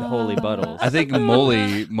Reverend Holy Buttles. I think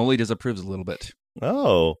Molly disapproves a little bit.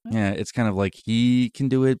 Oh. Yeah, it's kind of like he can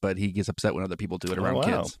do it, but he gets upset when other people do it around wow.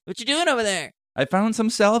 kids. What you doing over there? I found some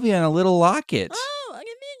salvia in a little locket. Oh, like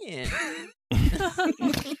a minion.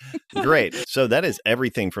 Great. So that is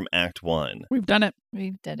everything from Act 1. We've done it.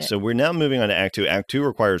 We did it. So we're now moving on to Act 2. Act 2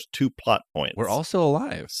 requires 2 plot points. We're all still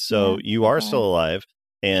alive. So Yeah, you are okay. still alive.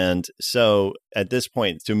 And so at this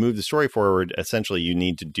point, to move the story forward, essentially you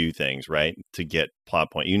need to do things, right? To get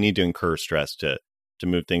plot point. You need to incur stress to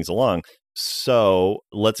move things along. So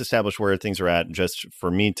let's establish where things are at, just for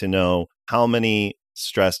me to know how many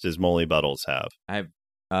stress does Molly Buttles have? I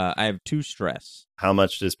have 2 stress. How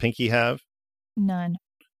much does Pinky have? None.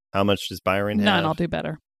 How much does Byron have? None. I'll do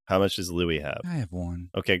better. How much does Louie have? I have one.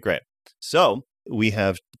 Okay, great. So we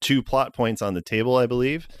have 2 plot points on the table, I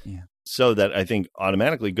believe. Yeah. So that I think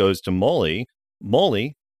automatically goes to Molly.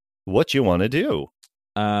 Molly, what you want to do?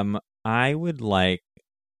 I would like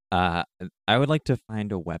to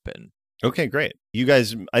find a weapon. Okay, great. You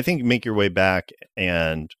guys, I think, make your way back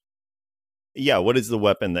and what is the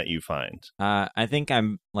weapon that you find? I think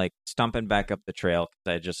I'm like stumping back up the trail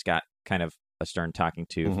because I just got kind of a stern talking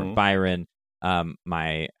to from Byron.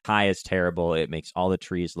 My high is terrible. It makes all the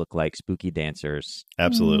trees look like spooky dancers.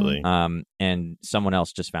 Absolutely. And someone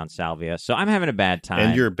else just found salvia, so I'm having a bad time.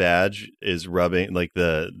 And your badge is rubbing like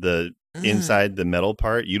the inside the metal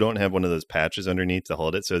part. You don't have one of those patches underneath to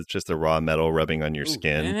hold it, so it's just the raw metal rubbing on your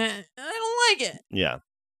skin. And I don't like it. Yeah.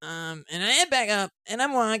 And I head back up, and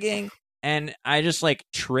I'm walking, and I just like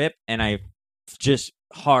trip, and I just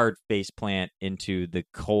hard face plant into the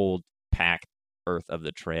cold, packed earth of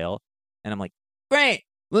the trail. And I'm like, great.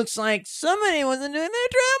 Looks like somebody wasn't doing their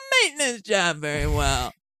trail maintenance job very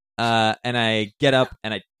well. And I get up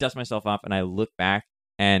and I dust myself off and I look back,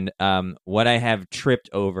 and what I have tripped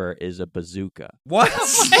over is a bazooka. What?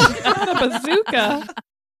 A bazooka.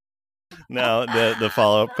 Now the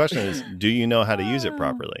follow-up question is, do you know how to use it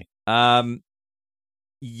properly?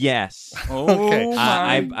 Yes. Okay.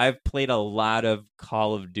 I've played a lot of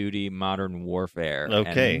Call of Duty Modern Warfare.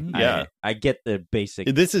 Okay, and yeah. I get the basic.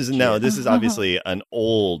 This is obviously an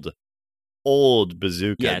old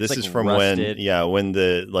bazooka. Yeah, it's this like is from rusted. when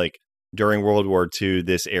the during World War II,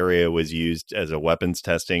 this area was used as a weapons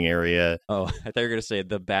testing area. Oh, I thought you were going to say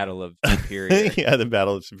the Battle of Superior. Yeah, the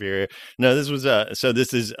Battle of Superior. No, this was so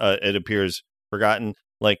this is it appears forgotten.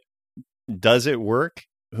 Like, does it work?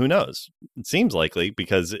 Who knows? It seems likely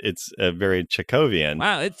because it's a very Chekhovian.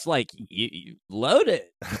 Wow, it's like you load it.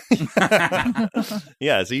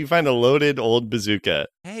 Yeah, so you find a loaded old bazooka.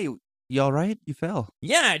 Hey, you all right? You fell.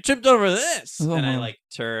 Yeah, I tripped over this, Oh, and I my. like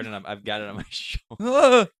turn, and I've got it on my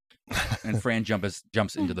shoulder. And Fran jumps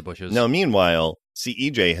into the bushes. Now, meanwhile,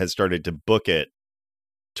 CEJ has started to book it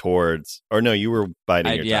towards. Or no, you were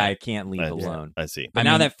biding your time. I can't leave alone. I see. But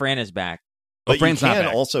now that Fran is back, But Fran's you not can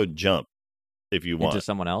back. also jump. if you want. Into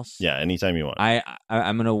someone else. Yeah, anytime you want.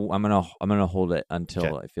 I'm gonna hold it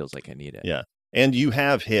until it feels like I need it. Yeah. And you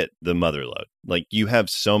have hit the mother lode. Like, you have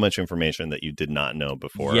so much information that you did not know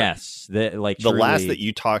before. Yes. The last that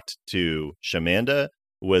you talked to Shamanda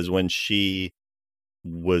was when she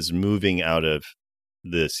was moving out of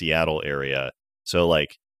the Seattle area. So,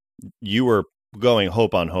 like, you were going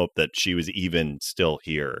hope on hope that she was even still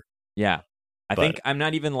here. Yeah. I think I'm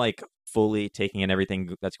not even, like, fully taking in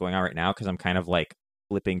everything that's going on right now because I'm kind of, like,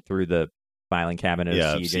 flipping through the filing cabinet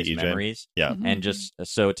of CEJ's memories. Yeah. And just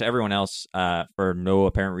so to everyone else, for no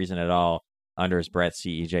apparent reason at all, under his breath,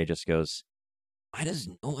 CEJ just goes, "Why does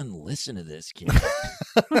no one listen to this kid?"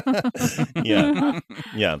 Yeah.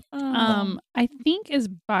 Yeah. I think as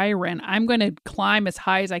Byron, I'm going to climb as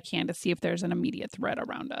high as I can to see if there's an immediate threat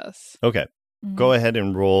around us. Okay. Go ahead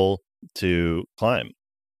and roll to climb.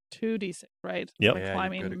 2d6, right? Yep. So Yeah,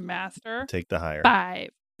 climbing master. Take the higher. 5.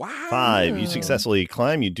 Wow. 5. You successfully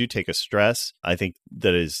climb. You do take a stress. I think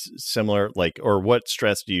that is similar. Like, or what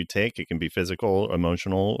stress do you take? It can be physical,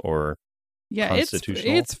 emotional, or Yeah,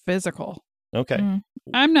 constitutional. it's physical. Okay.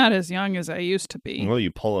 I'm not as young as I used to be. Well,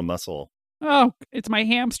 you pull a muscle. Oh, it's my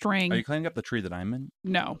hamstring. Are you climbing up the tree that I'm in?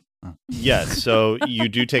 No. Yes. So you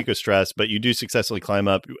do take a stress, but you do successfully climb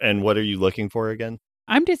up. And what are you looking for again?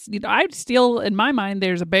 I'm still, in my mind,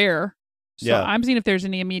 there's a bear. So Yeah. I'm seeing if there's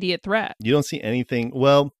any immediate threat. You don't see anything.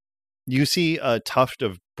 Well, you see a tuft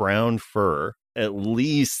of brown fur at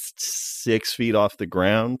least 6 feet off the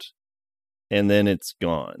ground, and then it's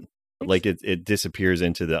gone. Like it disappears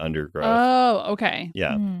into the undergrowth. Oh, okay.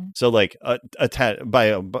 Yeah. So like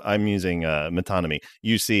I'm using metonymy.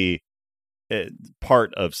 You see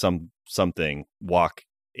part of something walk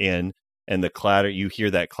in, and the clatter. You hear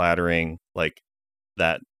that clattering like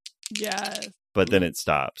that. Yes. But then it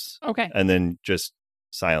stops. Okay. And then just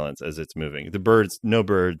silence as it's moving. The birds, no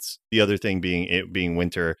birds. The other thing being it being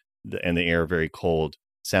winter and the air very cold.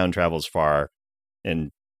 Sound travels far, and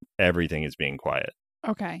everything is being quiet.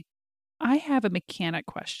 Okay. I have a mechanic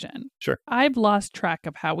question. Sure. I've lost track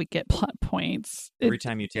of how we get plot points. Every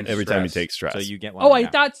time you take stress. So you get one. Oh, I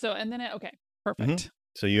now. thought so. And then okay. Perfect.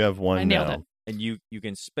 So you have one I nailed now. it. And you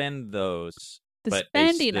can spend those. The but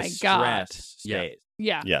spending the I got. stress stays.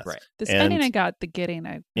 Yeah. Yes. Right. The spending And I got, the getting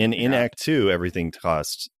I In figured out. Act 2, everything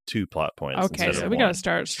costs 2 plot points. Okay, instead so of we 1. got to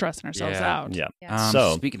start stressing ourselves Yeah. out. Yeah.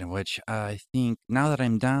 So Speaking of which, I think now that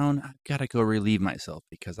I'm down, I've got to go relieve myself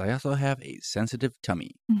because I also have a sensitive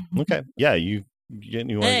tummy. okay. Yeah. You want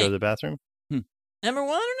to go to the bathroom? Number 1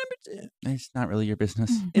 or number 2? It's not really your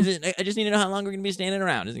business. Is it? I just need to know how long we're going to be standing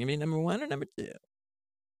around. Is it going to be number 1 or number 2?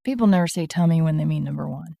 People never say tummy when they mean number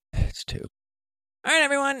 1. It's 2. All right,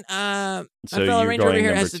 everyone. My So fellow you're ranger over going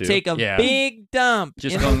here number has 2? to take a Yeah. big dump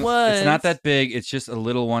Just in going- the woods. It's not that big. It's just a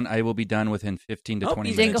little one. I will be done within 15 to 20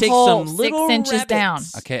 he's Dig gonna minutes. a take hole some 6 little inches down.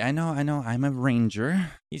 rabbits. Okay, I know. I'm a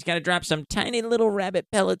ranger. He's got to drop some tiny little rabbit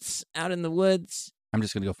pellets out in the woods. I'm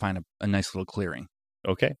just going to go find a nice little clearing.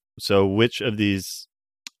 Okay. So which of these?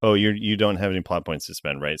 Oh, you don't have any plot points to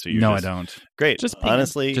spend, right? So you No, just, I don't. Great. Just ping.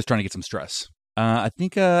 Honestly, Just trying to get some stress. I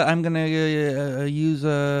think I'm going to use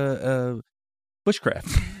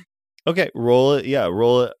bushcraft. okay. Roll it. Yeah,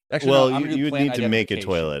 roll it. Actually, well, no, I'm gonna do you would plant need to make a identification.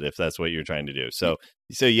 toilet if that's what you're trying to do. So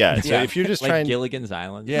yeah. So Yeah. if you're just Like trying, Gilligan's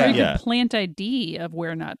Island. Yeah. Or you Yeah. can plant ID of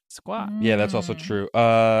where not to squat. Yeah, that's also true.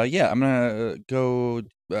 Yeah, I'm going to go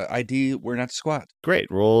ID where not to squat. great.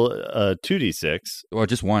 Roll 2d6. Well,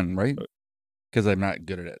 just one, right? Because I'm not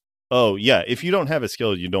good at it. Oh yeah. If you don't have a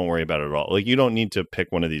skill, you don't worry about it at all. Like you don't need to pick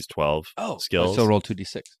one of these 12 skills. So roll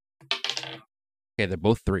 2d6. Okay, they're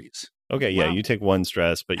both 3s. Okay, yeah, Wow. you take 1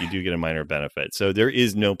 stress, but you do get a minor benefit. So there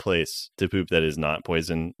is no place to poop that is not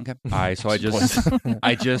poison. Okay.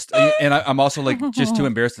 And I'm also like just too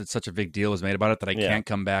embarrassed that such a big deal was made about it that I Yeah. can't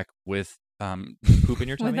come back with Poop in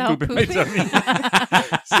your tummy. Without poop in my pooping.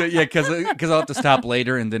 tummy. So yeah, because I'll have to stop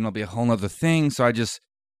later, and then it'll be a whole nother thing. So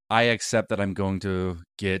I accept that I'm going to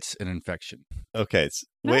get an infection Okay,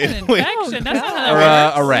 Not wait, an wait. infection. That's not how that or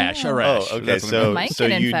works. a rash. A rash. Oh, okay. That's what So it Might so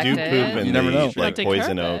get you do infected. poop in You never know. the like Take care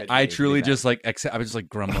poison of oak, it. I truly just like accept. I was just like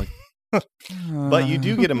grumbling. but you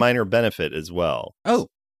do get a minor benefit as well. Oh,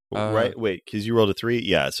 Right? Wait, because you rolled a 3.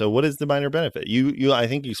 Yeah. So what is the minor benefit? You I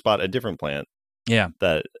think you spot a different plant yeah.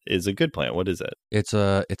 that is a good plant. What is it? It's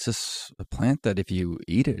a plant that if you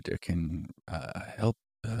eat it, it can help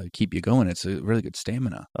keep you going. It's a really good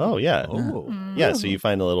stamina. Oh yeah. Oh. Yeah. So you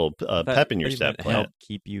find a little pep in your step Help plant.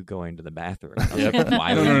 keep you going to the bathroom. Yep.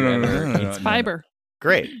 Why No, would no, you no, no, ever no, no, eat no, It's no. fiber.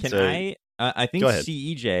 Great. Can So I think go ahead.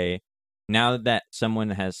 CEJ, now that someone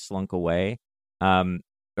has slunk away,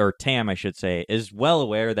 or Tam, I should say, is well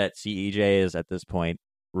aware that CEJ is at this point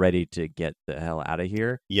ready to get the hell out of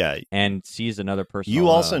here, Yeah. and sees another person. You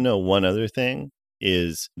alone. also know one other thing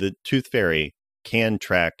is the Tooth Fairy can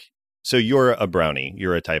track. So you're a brownie.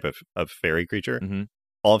 You're a type of fairy creature. Mhm.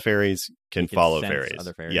 All fairies can It can follow sense fairies.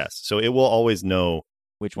 other fairies. Yes. So it will always know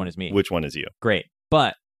which one is me. which one is you. Great.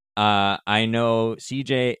 But I know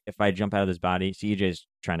CJ, if I jump out of this body, CJ's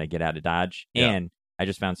trying to get out of Dodge. Yeah. And I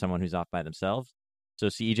just found someone who's off by themselves. So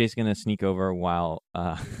CJ's going to sneak over while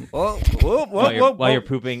while you're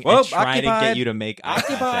pooping Whoa, and try to get occupied. you to make eye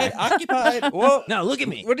contact. Occupied. Whoa. No, look at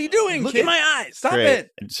me. What are you doing? Look kid? at my eyes. Stop Great. it.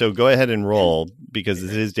 So go ahead and roll because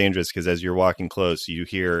this is dangerous because as you're walking close, you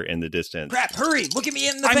hear in the distance. Crap, hurry. Look at me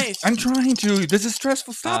in the face. I'm trying to. This is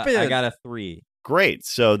stressful. Stop it. I got a 3. Great.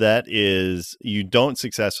 So that is you don't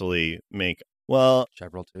successfully make. Well, Should I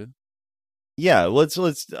roll 2? yeah.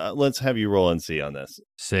 Let's have you roll and see on this.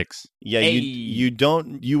 6. Yeah, Hey.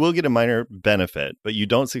 you will get a minor benefit, but you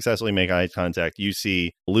don't successfully make eye contact. You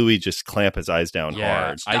see Louis just clamp his eyes down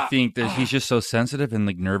hard. I think that he's just so sensitive and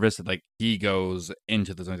like nervous that like he goes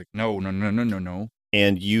into the zone. He's like, no.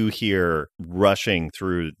 And you hear rushing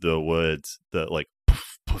through the woods the like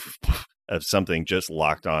poof, poof, poof, of something just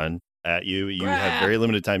locked on at you. You have very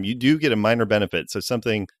limited time. You do get a minor benefit. So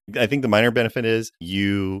something, I think the minor benefit is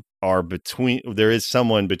you are there is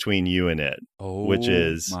someone between you and it, Oh, which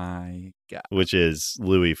is my God. which is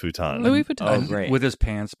Louis Vuitton. Louis Vuitton. Oh, great. With his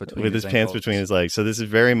pants between with his pants ankles. between his legs. So this is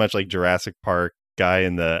very much like Jurassic Park guy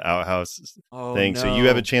in the outhouse Oh, thing. So you no.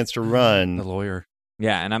 have a chance to run. The lawyer.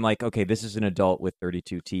 Yeah, and I'm like, okay, this is an adult with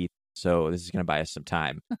 32 teeth, so this is going to buy us some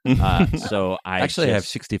time. So I Actually, I have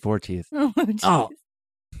just- 64 teeth. Oh, jeez. Oh,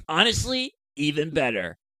 honestly, even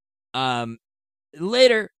better.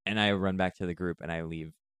 Later, and I run back to the group and I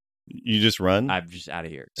leave. You just run. I'm just out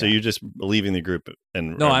of here. So Yeah. you're just leaving the group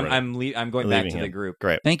and no, and I'm running. I'm going back Leaving to the him. group.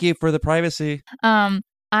 Great. Thank you for the privacy. I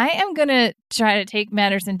am gonna try to take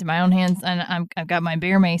matters into my own hands, and I've got my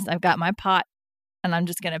bear mace, I've got my pot, and I'm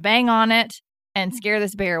just gonna bang on it and scare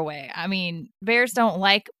this bear away. I mean, bears don't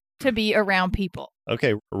like to be around people.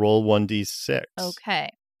 Okay, roll 1d6. Okay.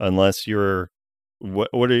 Unless you're what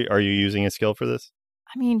are you using a skill for this?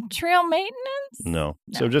 I mean, trail maintenance. No.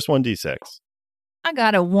 No. So just 1d6. I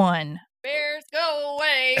got a 1. Bears go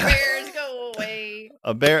away. Bears go away.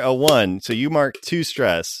 A 1. So you mark 2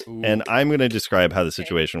 stress, Ooh. and I'm going to describe how the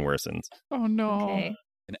situation worsens. Oh no. Okay.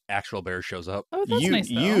 An actual bear shows up. Oh, that's nice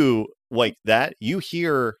though. You like that. You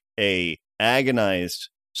hear a agonized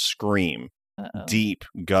scream, Uh-oh. deep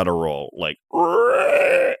guttural, like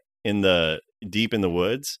deep in the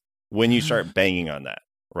woods when you start banging on that,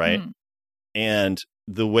 right? Mm. And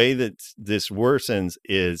the way that this worsens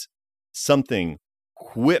is something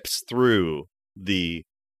whips through the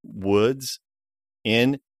woods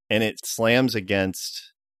and it slams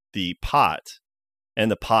against the pot,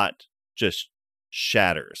 and the pot just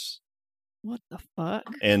shatters, What the fuck?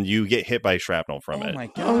 and you get hit by shrapnel from Oh it. my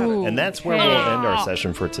God. Oh. And that's where we'll end our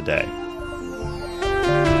session for today.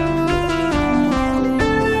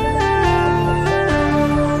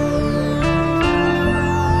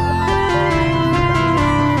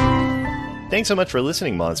 Thanks so much for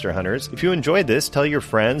listening, Monster Hunters. If you enjoyed this, tell your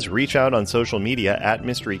friends, reach out on social media at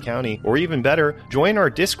Mystery County, or even better, join our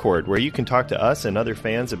Discord where you can talk to us and other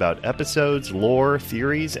fans about episodes, lore,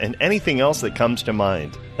 theories, and anything else that comes to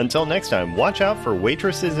mind. Until next time, watch out for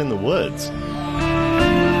waitresses in the woods.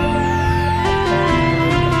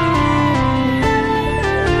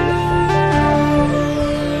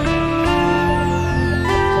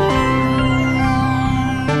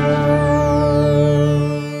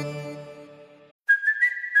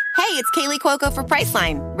 Hey, it's Kaylee Cuoco for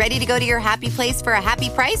Priceline. Ready to go to your happy place for a happy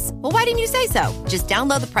price? Well, why didn't you say so? Just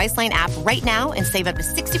download the Priceline app right now and save up to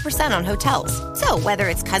 60% on hotels. So whether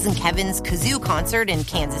it's Cousin Kevin's Kazoo Concert in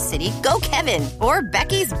Kansas City, go Kevin, or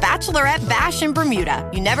Becky's Bachelorette Bash in Bermuda,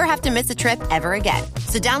 you never have to miss a trip ever again.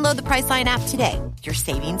 So download the Priceline app today. Your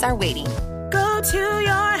savings are waiting. Go to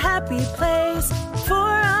your happy place for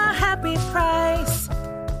a happy price.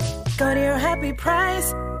 Go to your happy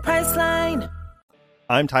price, Priceline.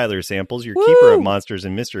 I'm Tyler Samples, your keeper of monsters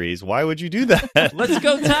and mysteries. Why would you do that? Let's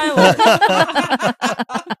go, Tyler.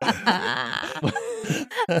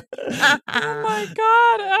 Oh my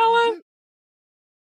god, Alan.